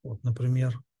смысл. Вот,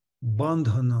 например,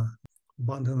 бандхана.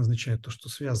 Бандхана означает то, что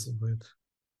связывает.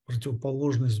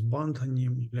 Противоположность бандхане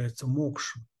является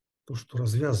мокша, то, что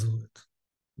развязывает.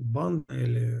 Бандха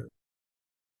или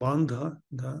бандха,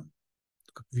 да,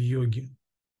 как в йоге.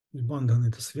 Бандхана –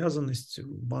 это связанность,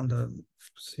 банда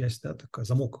 – связь, да, такая,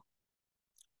 замок.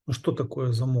 Ну, что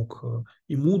такое замок?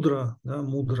 И мудра, да,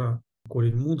 мудра,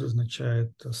 корень мудра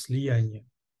означает слияние,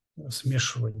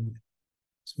 смешивание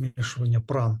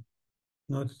пран.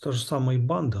 Но это то же самое и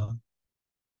бандха,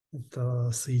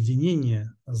 это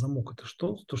соединение, а замок это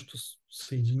что? То, что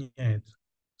соединяет.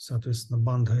 Соответственно,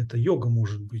 бандха это йога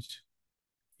может быть,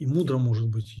 и мудра может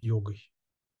быть йогой.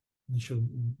 Значит,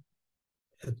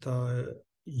 это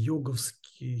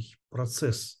йоговский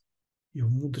процесс. И в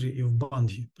мудре, и в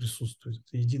бандхе присутствует.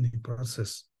 Это единый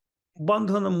процесс.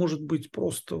 Бандхана может быть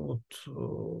просто вот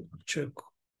человек,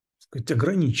 так сказать,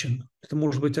 ограничен. Это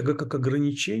может быть как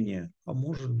ограничение, а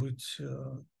может быть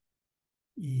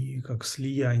и как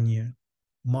слияние.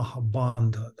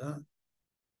 Махабандха, да,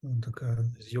 ну, такая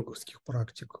из йоговских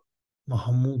практик.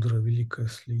 Махамудра, великое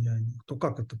слияние. Кто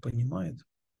как это понимает?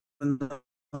 В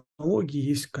аналогии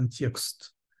есть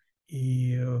контекст.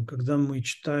 И когда мы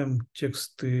читаем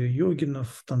тексты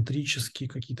йогинов, тантрические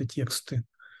какие-то тексты,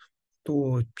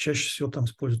 то чаще всего там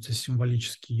используется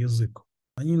символический язык.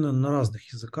 Они на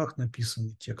разных языках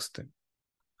написаны тексты.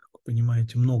 Как вы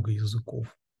понимаете, много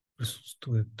языков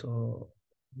присутствует в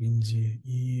Индии.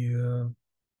 И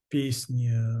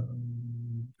песни,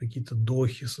 какие-то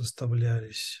дохи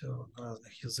составлялись на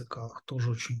разных языках,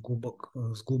 тоже очень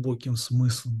с глубоким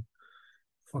смыслом.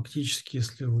 Фактически,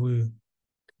 если вы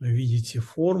видите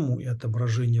форму и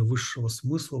отображение высшего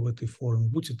смысла в этой форме,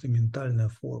 будь это ментальная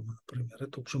форма, например,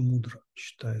 это уже мудро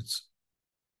считается,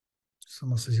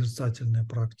 самосозерцательная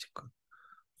практика.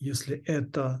 Если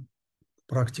это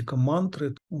практика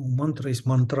мантры, у мантры есть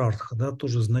мантрартха, да,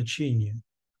 тоже значение.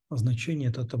 А значение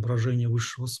 – это отображение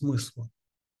высшего смысла.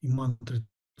 И мантры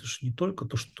 – это же не только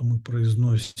то, что мы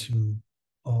произносим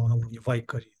на уровне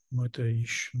вайкари, но это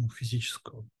еще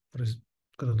физического,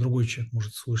 когда другой человек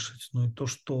может слышать, но и то,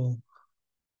 что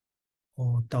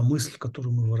та мысль,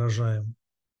 которую мы выражаем,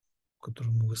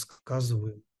 которую мы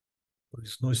высказываем,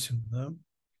 произносим, да,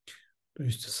 то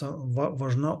есть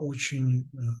важна очень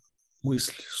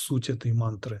мысль, суть этой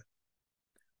мантры.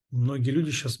 Многие люди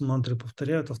сейчас мантры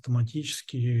повторяют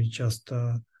автоматически, и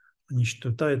часто они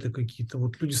считают, да, это какие-то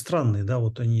вот люди странные, да,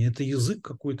 вот они, это язык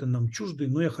какой-то нам чуждый,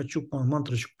 но я хочу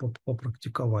мантрочку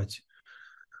попрактиковать.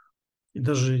 И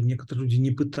даже некоторые люди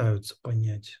не пытаются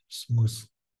понять смысл.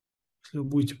 Если вы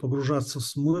будете погружаться в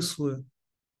смыслы,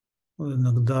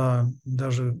 иногда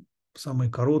даже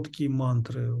самые короткие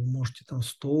мантры, вы можете там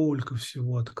столько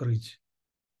всего открыть.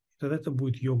 Тогда это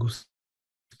будет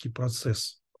йоговский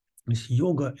процесс. То есть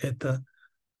йога – это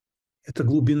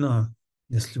глубина,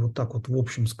 если вот так вот в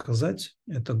общем сказать,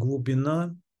 это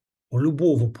глубина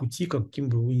любого пути, каким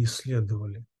бы вы ни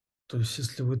следовали. То есть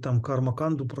если вы там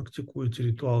кармаканду практикуете,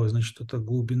 ритуалы, значит, это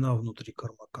глубина внутри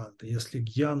кармаканды. Если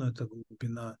гьяну – это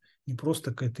глубина, не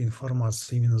просто какая-то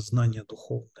информация, а именно знание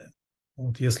духовное.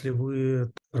 Вот если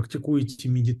вы практикуете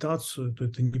медитацию, то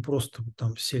это не просто вы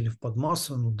там сели в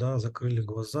падмасану, да, закрыли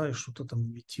глаза и что-то там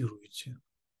имитируете.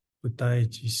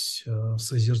 Пытаетесь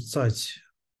созерцать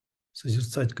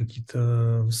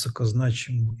какие-то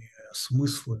высокозначимые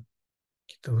смыслы,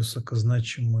 какие-то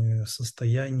высокозначимые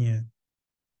состояния.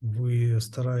 Вы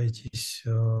стараетесь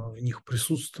в них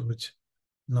присутствовать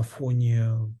на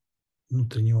фоне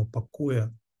внутреннего покоя.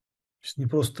 То есть не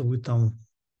просто вы там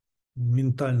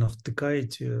ментально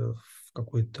втыкаете в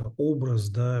какой-то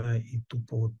образ, да, и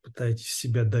тупо вот пытаетесь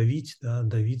себя давить, да,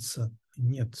 давиться.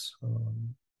 Нет.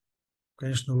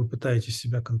 Конечно, вы пытаетесь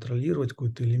себя контролировать,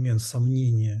 какой-то элемент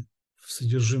сомнения в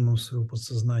содержимом своего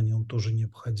подсознания, он тоже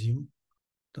необходим,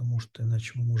 потому что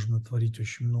иначе мы можем натворить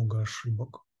очень много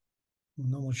ошибок. Но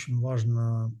нам очень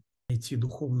важно найти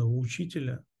духовного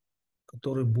учителя,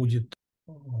 который будет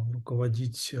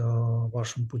руководить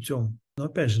вашим путем. Но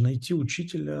опять же, найти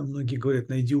учителя, многие говорят,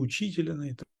 найди учителя,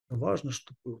 это важно,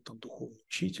 чтобы был там духовный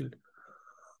учитель.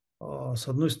 С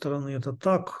одной стороны, это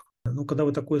так, но когда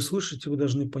вы такое слышите, вы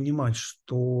должны понимать,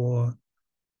 что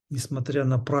несмотря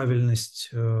на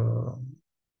правильность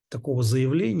такого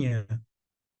заявления,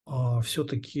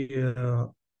 все-таки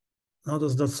надо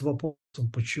задаться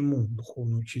вопросом, почему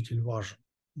духовный учитель важен.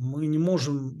 Мы не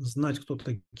можем знать, кто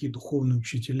такие духовные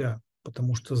учителя,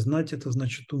 потому что знать это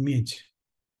значит уметь.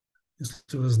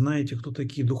 Если вы знаете, кто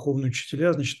такие духовные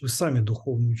учителя, значит, вы сами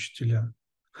духовные учителя.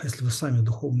 А если вы сами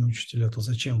духовные учителя, то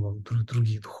зачем вам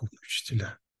другие духовные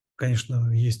учителя? Конечно,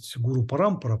 есть гуру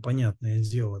парампара, понятное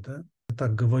дело, да? Я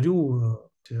так говорю,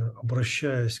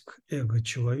 обращаясь к эго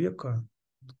человека,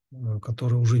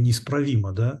 которое уже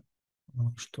неисправимо, да?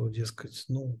 Что, дескать,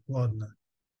 ну ладно,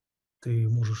 ты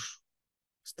можешь,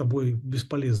 с тобой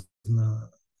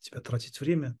бесполезно тебя тратить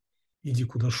время, иди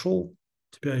куда шел,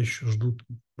 тебя еще ждут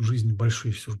в жизни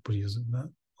большие сюрпризы, да?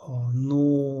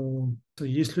 Но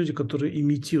есть люди, которые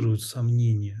имитируют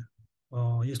сомнения.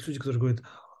 Есть люди, которые говорят,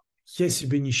 я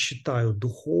себя не считаю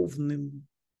духовным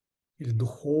или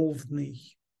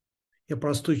духовный, я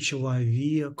простой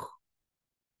человек,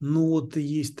 ну вот и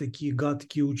есть такие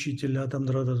гадкие учителя, там,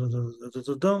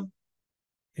 да-да-да-да-да-да-да.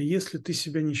 И если ты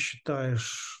себя не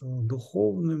считаешь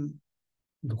духовным,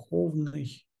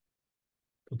 духовной,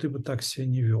 то ты бы так себя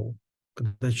не вел.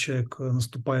 Когда человек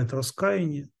наступает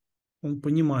раскаяние, он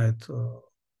понимает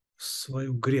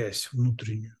свою грязь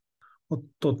внутреннюю. Вот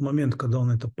тот момент, когда он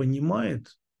это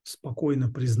понимает,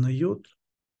 спокойно признает,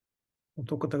 вот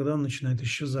только тогда он начинает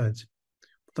исчезать.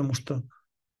 Потому что,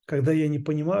 когда я не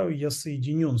понимаю, я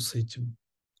соединен с этим.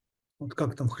 Вот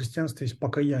как там в христианстве есть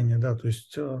покаяние, да, то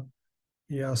есть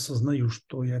я осознаю,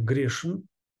 что я грешен,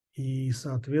 и,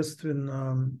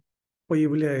 соответственно,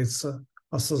 появляется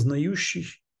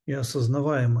осознающий и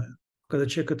осознаваемое. Когда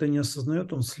человек это не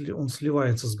осознает, он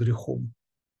сливается с грехом.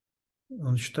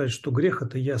 Он считает, что грех –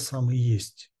 это я сам и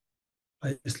есть. А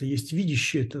если есть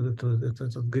видящий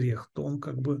этот грех, то он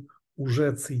как бы уже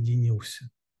отсоединился.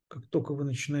 Как только вы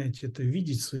начинаете это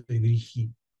видеть, свои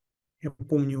грехи, я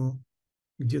помню,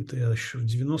 где-то я еще в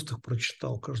 90-х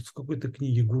прочитал, кажется, в какой-то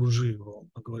книге Гурджиева,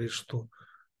 он говорит, что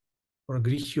про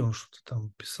грехи он что-то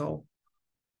там писал,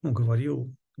 ну,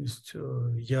 говорил, то есть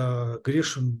я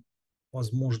грешен,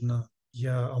 возможно,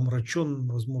 я омрачен,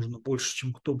 возможно, больше,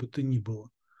 чем кто бы то ни было.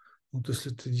 Вот если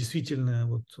ты действительно,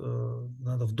 вот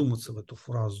надо вдуматься в эту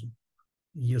фразу,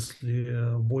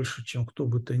 если больше, чем кто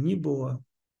бы то ни было,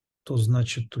 то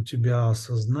значит у тебя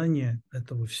осознание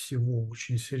этого всего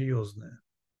очень серьезное.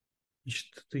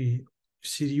 Значит, ты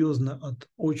серьезно от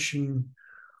очень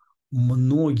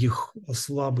многих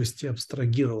слабостей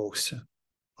абстрагировался,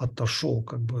 отошел,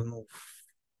 как бы, ну,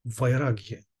 в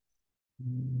вайрагье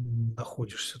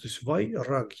находишься. То есть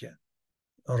вайрагья,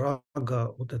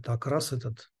 рага, вот это окрас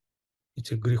этот,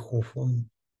 этих грехов, он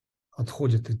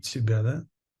отходит от тебя, да?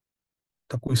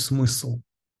 Такой смысл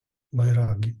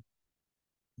вайраги.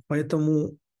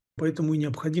 Поэтому и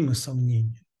необходимы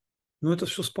сомнения. Но это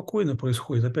все спокойно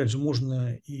происходит. Опять же,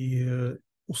 можно и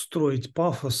устроить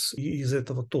пафос, и из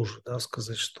этого тоже, да,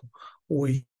 сказать, что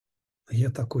ой,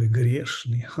 я такой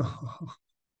грешный.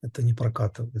 Это не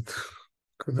прокатывает.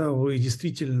 Когда вы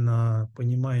действительно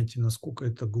понимаете, насколько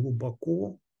это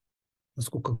глубоко,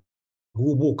 насколько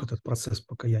глубок этот процесс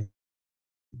покаяния,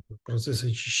 процесс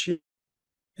очищения,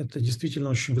 это действительно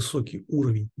очень высокий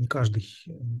уровень. Не каждый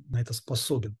на это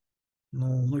способен.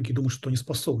 Но многие думают, что они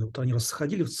способны. Вот они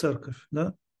расходили в церковь,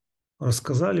 да,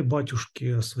 рассказали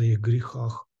батюшке о своих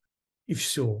грехах, и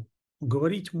все.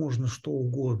 Говорить можно что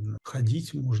угодно,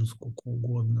 ходить можно сколько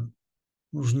угодно.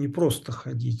 Нужно не просто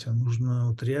ходить, а нужно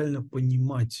вот реально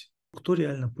понимать. Кто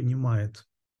реально понимает?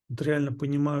 Вот реально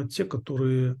понимают те,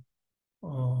 которые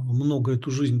много эту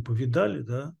жизнь повидали,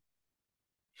 да,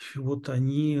 и вот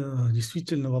они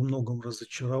действительно во многом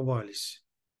разочаровались.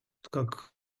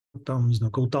 Как там, не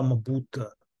знаю, Гаутама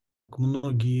Будда, как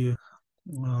многие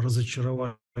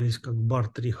разочаровались, как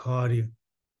Бхартрихари,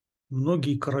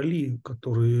 многие короли,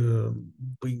 которые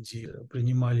в Индии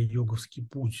принимали йоговский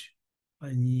путь,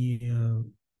 они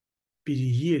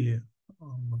переели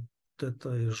вот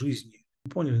этой жизни,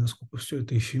 поняли, насколько все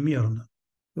это эфемерно.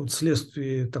 И вот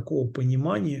вследствие такого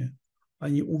понимания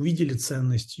они увидели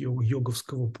ценность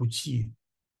йоговского пути.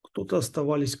 Кто-то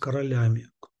оставались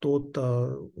королями,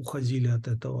 кто-то уходили от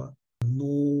этого.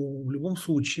 Но в любом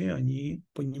случае они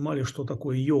понимали, что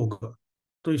такое йога.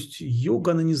 То есть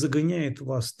йога, она не загоняет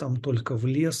вас там только в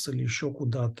лес или еще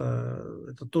куда-то.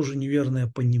 Это тоже неверное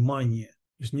понимание.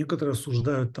 То есть некоторые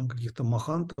осуждают там каких-то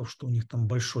махантов, что у них там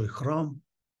большой храм.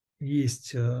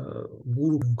 Есть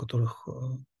гуру, у которых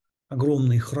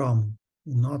огромный храм,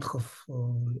 у надхов,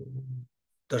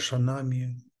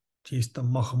 дашанами, есть там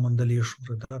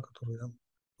махамандалешвары, да, которые там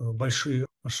большие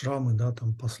ашрамы, да,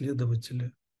 там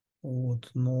последователи. Вот.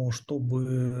 Но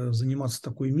чтобы заниматься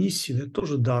такой миссией, это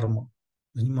тоже дарма.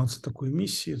 Заниматься такой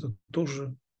миссией, это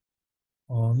тоже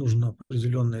нужна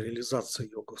определенная реализация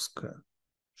йоговская,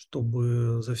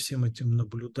 чтобы за всем этим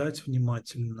наблюдать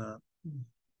внимательно,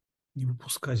 не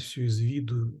выпускать все из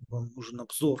виду, вам нужен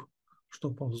обзор,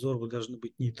 Чтобы обзор должны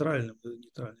быть нейтральным.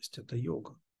 Нейтральность – это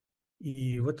йога.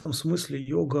 И в этом смысле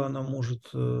йога, она может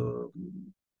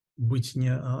быть,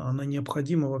 она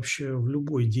необходима вообще в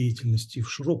любой деятельности,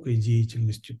 в широкой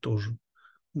деятельности тоже.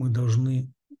 Мы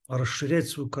должны расширять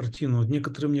свою картину. Вот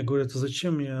некоторые мне говорят: а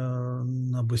зачем я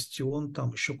на Бастион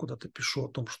там еще куда-то пишу о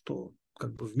том, что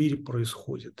как бы в мире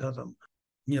происходит, да, там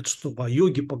нет, чтобы о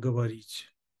йоге поговорить.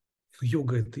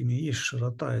 Йога – это имя есть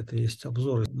широта, это есть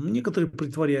обзор. Некоторые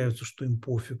притворяются, что им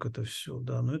пофиг это все,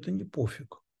 да, но это не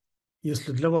пофиг.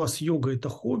 Если для вас йога – это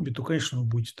хобби, то, конечно, вы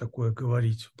будете такое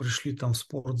говорить. Пришли там в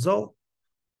спортзал,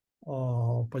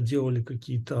 поделали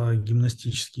какие-то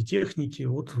гимнастические техники,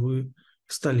 вот вы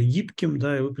стали гибким,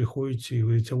 да, и вы приходите и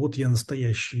говорите: а вот я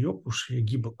настоящий йог, потому что я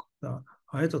гибок, да,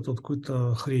 а этот вот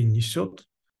какую-то хрень несет.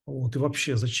 Вот, и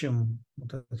вообще зачем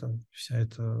вот это,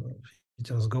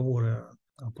 эти разговоры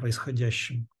о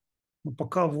происходящем? Но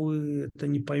пока вы это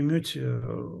не поймете,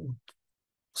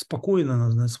 спокойно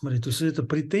надо смотреть. То есть, если это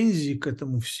претензии к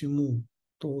этому всему,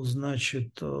 то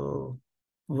значит,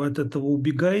 вы от этого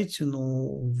убегаете,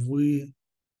 но вы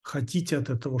хотите от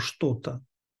этого что-то.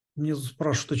 Мне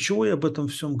спрашивают: а чего я об этом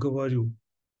всем говорю?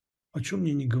 О чем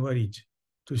мне не говорить?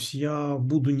 То есть я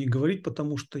буду не говорить,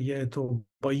 потому что я этого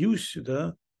боюсь,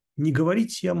 да. Не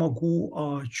говорить я могу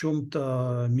о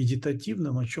чем-то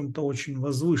медитативном, о чем-то очень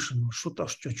возвышенном. Что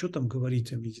там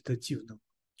говорить о медитативном?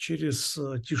 Через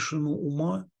тишину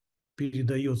ума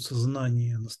передается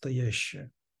знание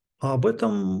настоящее. А об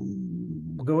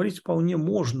этом говорить вполне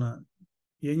можно.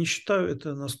 Я не считаю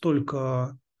это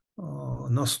настолько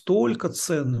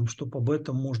ценным, чтобы об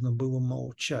этом можно было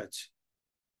молчать.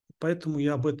 Поэтому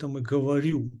я об этом и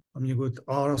говорю. А мне говорят: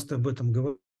 а раз ты об этом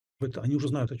говоришь, они уже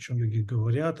знают, о чем йоги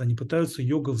говорят, они пытаются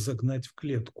йогов загнать в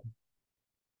клетку.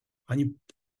 Они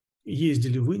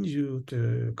ездили в Индию,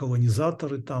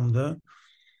 колонизаторы там, да,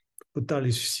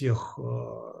 пытались всех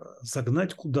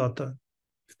загнать куда-то,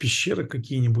 в пещеры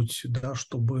какие-нибудь, да,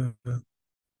 чтобы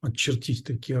отчертить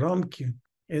такие рамки.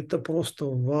 Это просто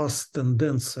у вас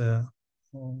тенденция,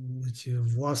 эти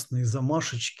властные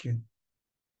замашечки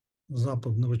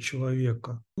западного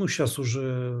человека. Ну, сейчас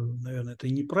уже, наверное, это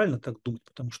и неправильно так думать,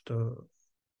 потому что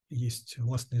есть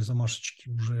властные замашечки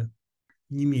уже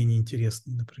не менее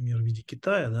интересные, например, в виде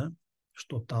Китая, да,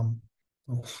 что там.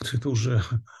 Вот, это уже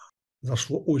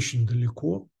зашло очень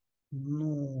далеко.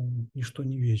 Ну, ничто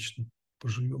не вечно.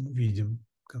 Поживем, увидим,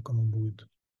 как оно будет.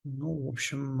 Ну, в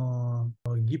общем,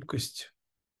 гибкость.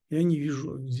 Я не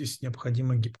вижу здесь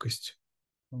необходимой гибкости.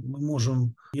 Мы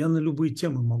можем... Я на любые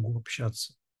темы могу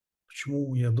общаться.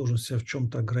 Почему я должен себя в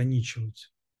чем-то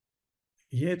ограничивать?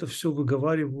 Я это все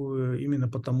выговариваю именно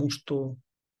потому, что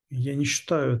я не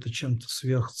считаю это чем-то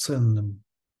сверхценным.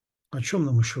 О чем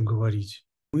нам еще говорить?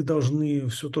 Мы должны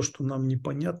все то, что нам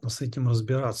непонятно, с этим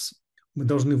разбираться. Мы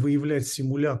должны выявлять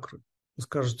симулякры. Вы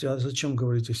скажете: а зачем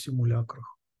говорить о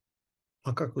симулякрах?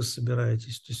 А как вы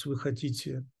собираетесь? То есть вы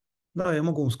хотите... Да, я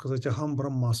могу вам сказать: ахам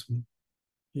брахмасми,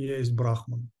 я есть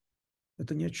брахман.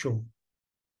 Это ни о чем.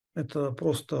 Это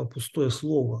просто пустое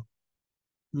слово.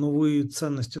 Но вы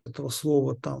ценность этого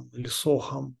слова там, или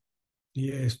сохам,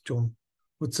 я есть он.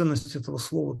 Вы ценность этого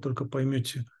слова только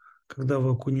поймете, когда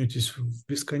вы окунетесь в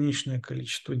бесконечное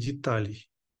количество деталей.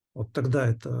 Вот тогда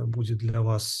это будет для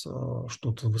вас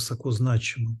что-то высоко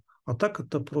значимое. А так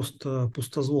это просто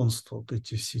пустозвонство, вот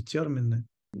эти все термины.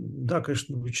 Да,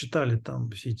 конечно, вы читали там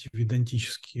все эти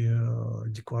ведантические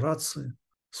декларации,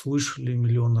 слышали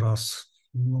миллион раз.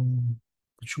 Но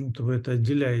почему-то вы это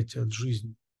отделяете от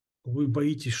жизни. Вы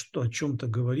боитесь о чем-то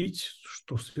говорить,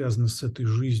 что связано с этой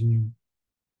жизнью.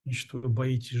 Значит, вы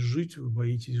боитесь жить, вы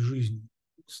боитесь жизни.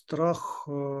 Страх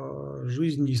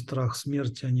жизни и страх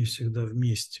смерти, они всегда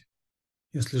вместе.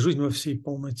 Если жизнь во всей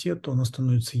полноте, то она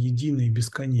становится единой и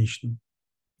бесконечной.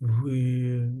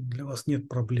 Для вас нет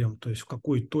проблем, то есть в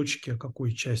какой точке, о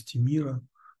какой части мира,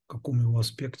 в каком его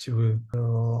аспекте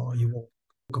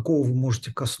какого вы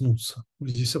можете коснуться. Вы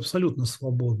здесь абсолютно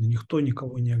свободны, никто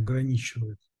никого не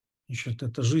ограничивает. Значит,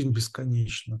 эта жизнь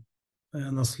бесконечна. И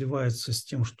она сливается с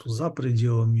тем, что за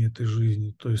пределами этой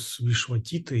жизни, то есть с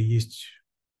Вишватитой, есть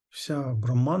вся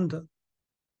Брахманда,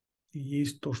 и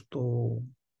есть то, что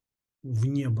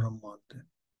вне Брахманды.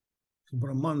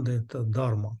 Брахманда – это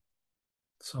дарма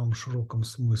в самом широком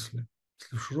смысле.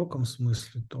 Если в широком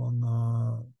смысле, то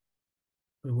она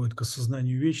приводит к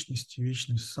осознанию вечности,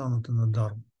 вечность санатана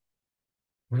дарма.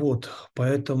 Вот,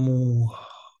 поэтому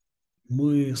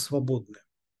мы свободны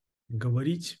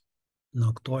говорить на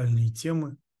актуальные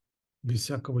темы без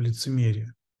всякого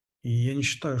лицемерия. И я не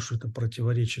считаю, что это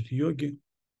противоречит йоге.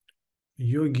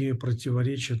 Йоге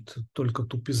противоречит только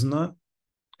тупизна,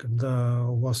 когда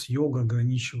у вас йога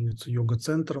ограничивается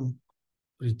йога-центром,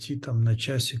 прийти там на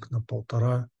часик, на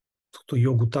полтора. Кто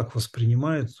йогу так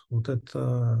воспринимает, вот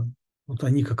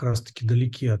они как раз-таки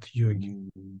далеки от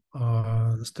йоги.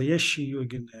 А настоящие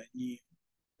йогины, они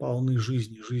полны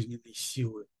жизни, жизненной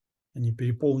силы. Они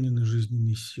переполнены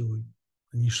жизненной силой.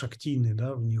 Они шактийны,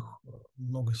 да, в них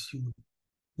много силы.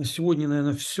 На сегодня,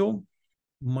 наверное, все.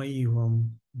 Мои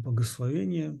вам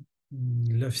благословения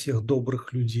для всех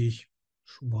добрых людей.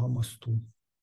 Шубхамасту.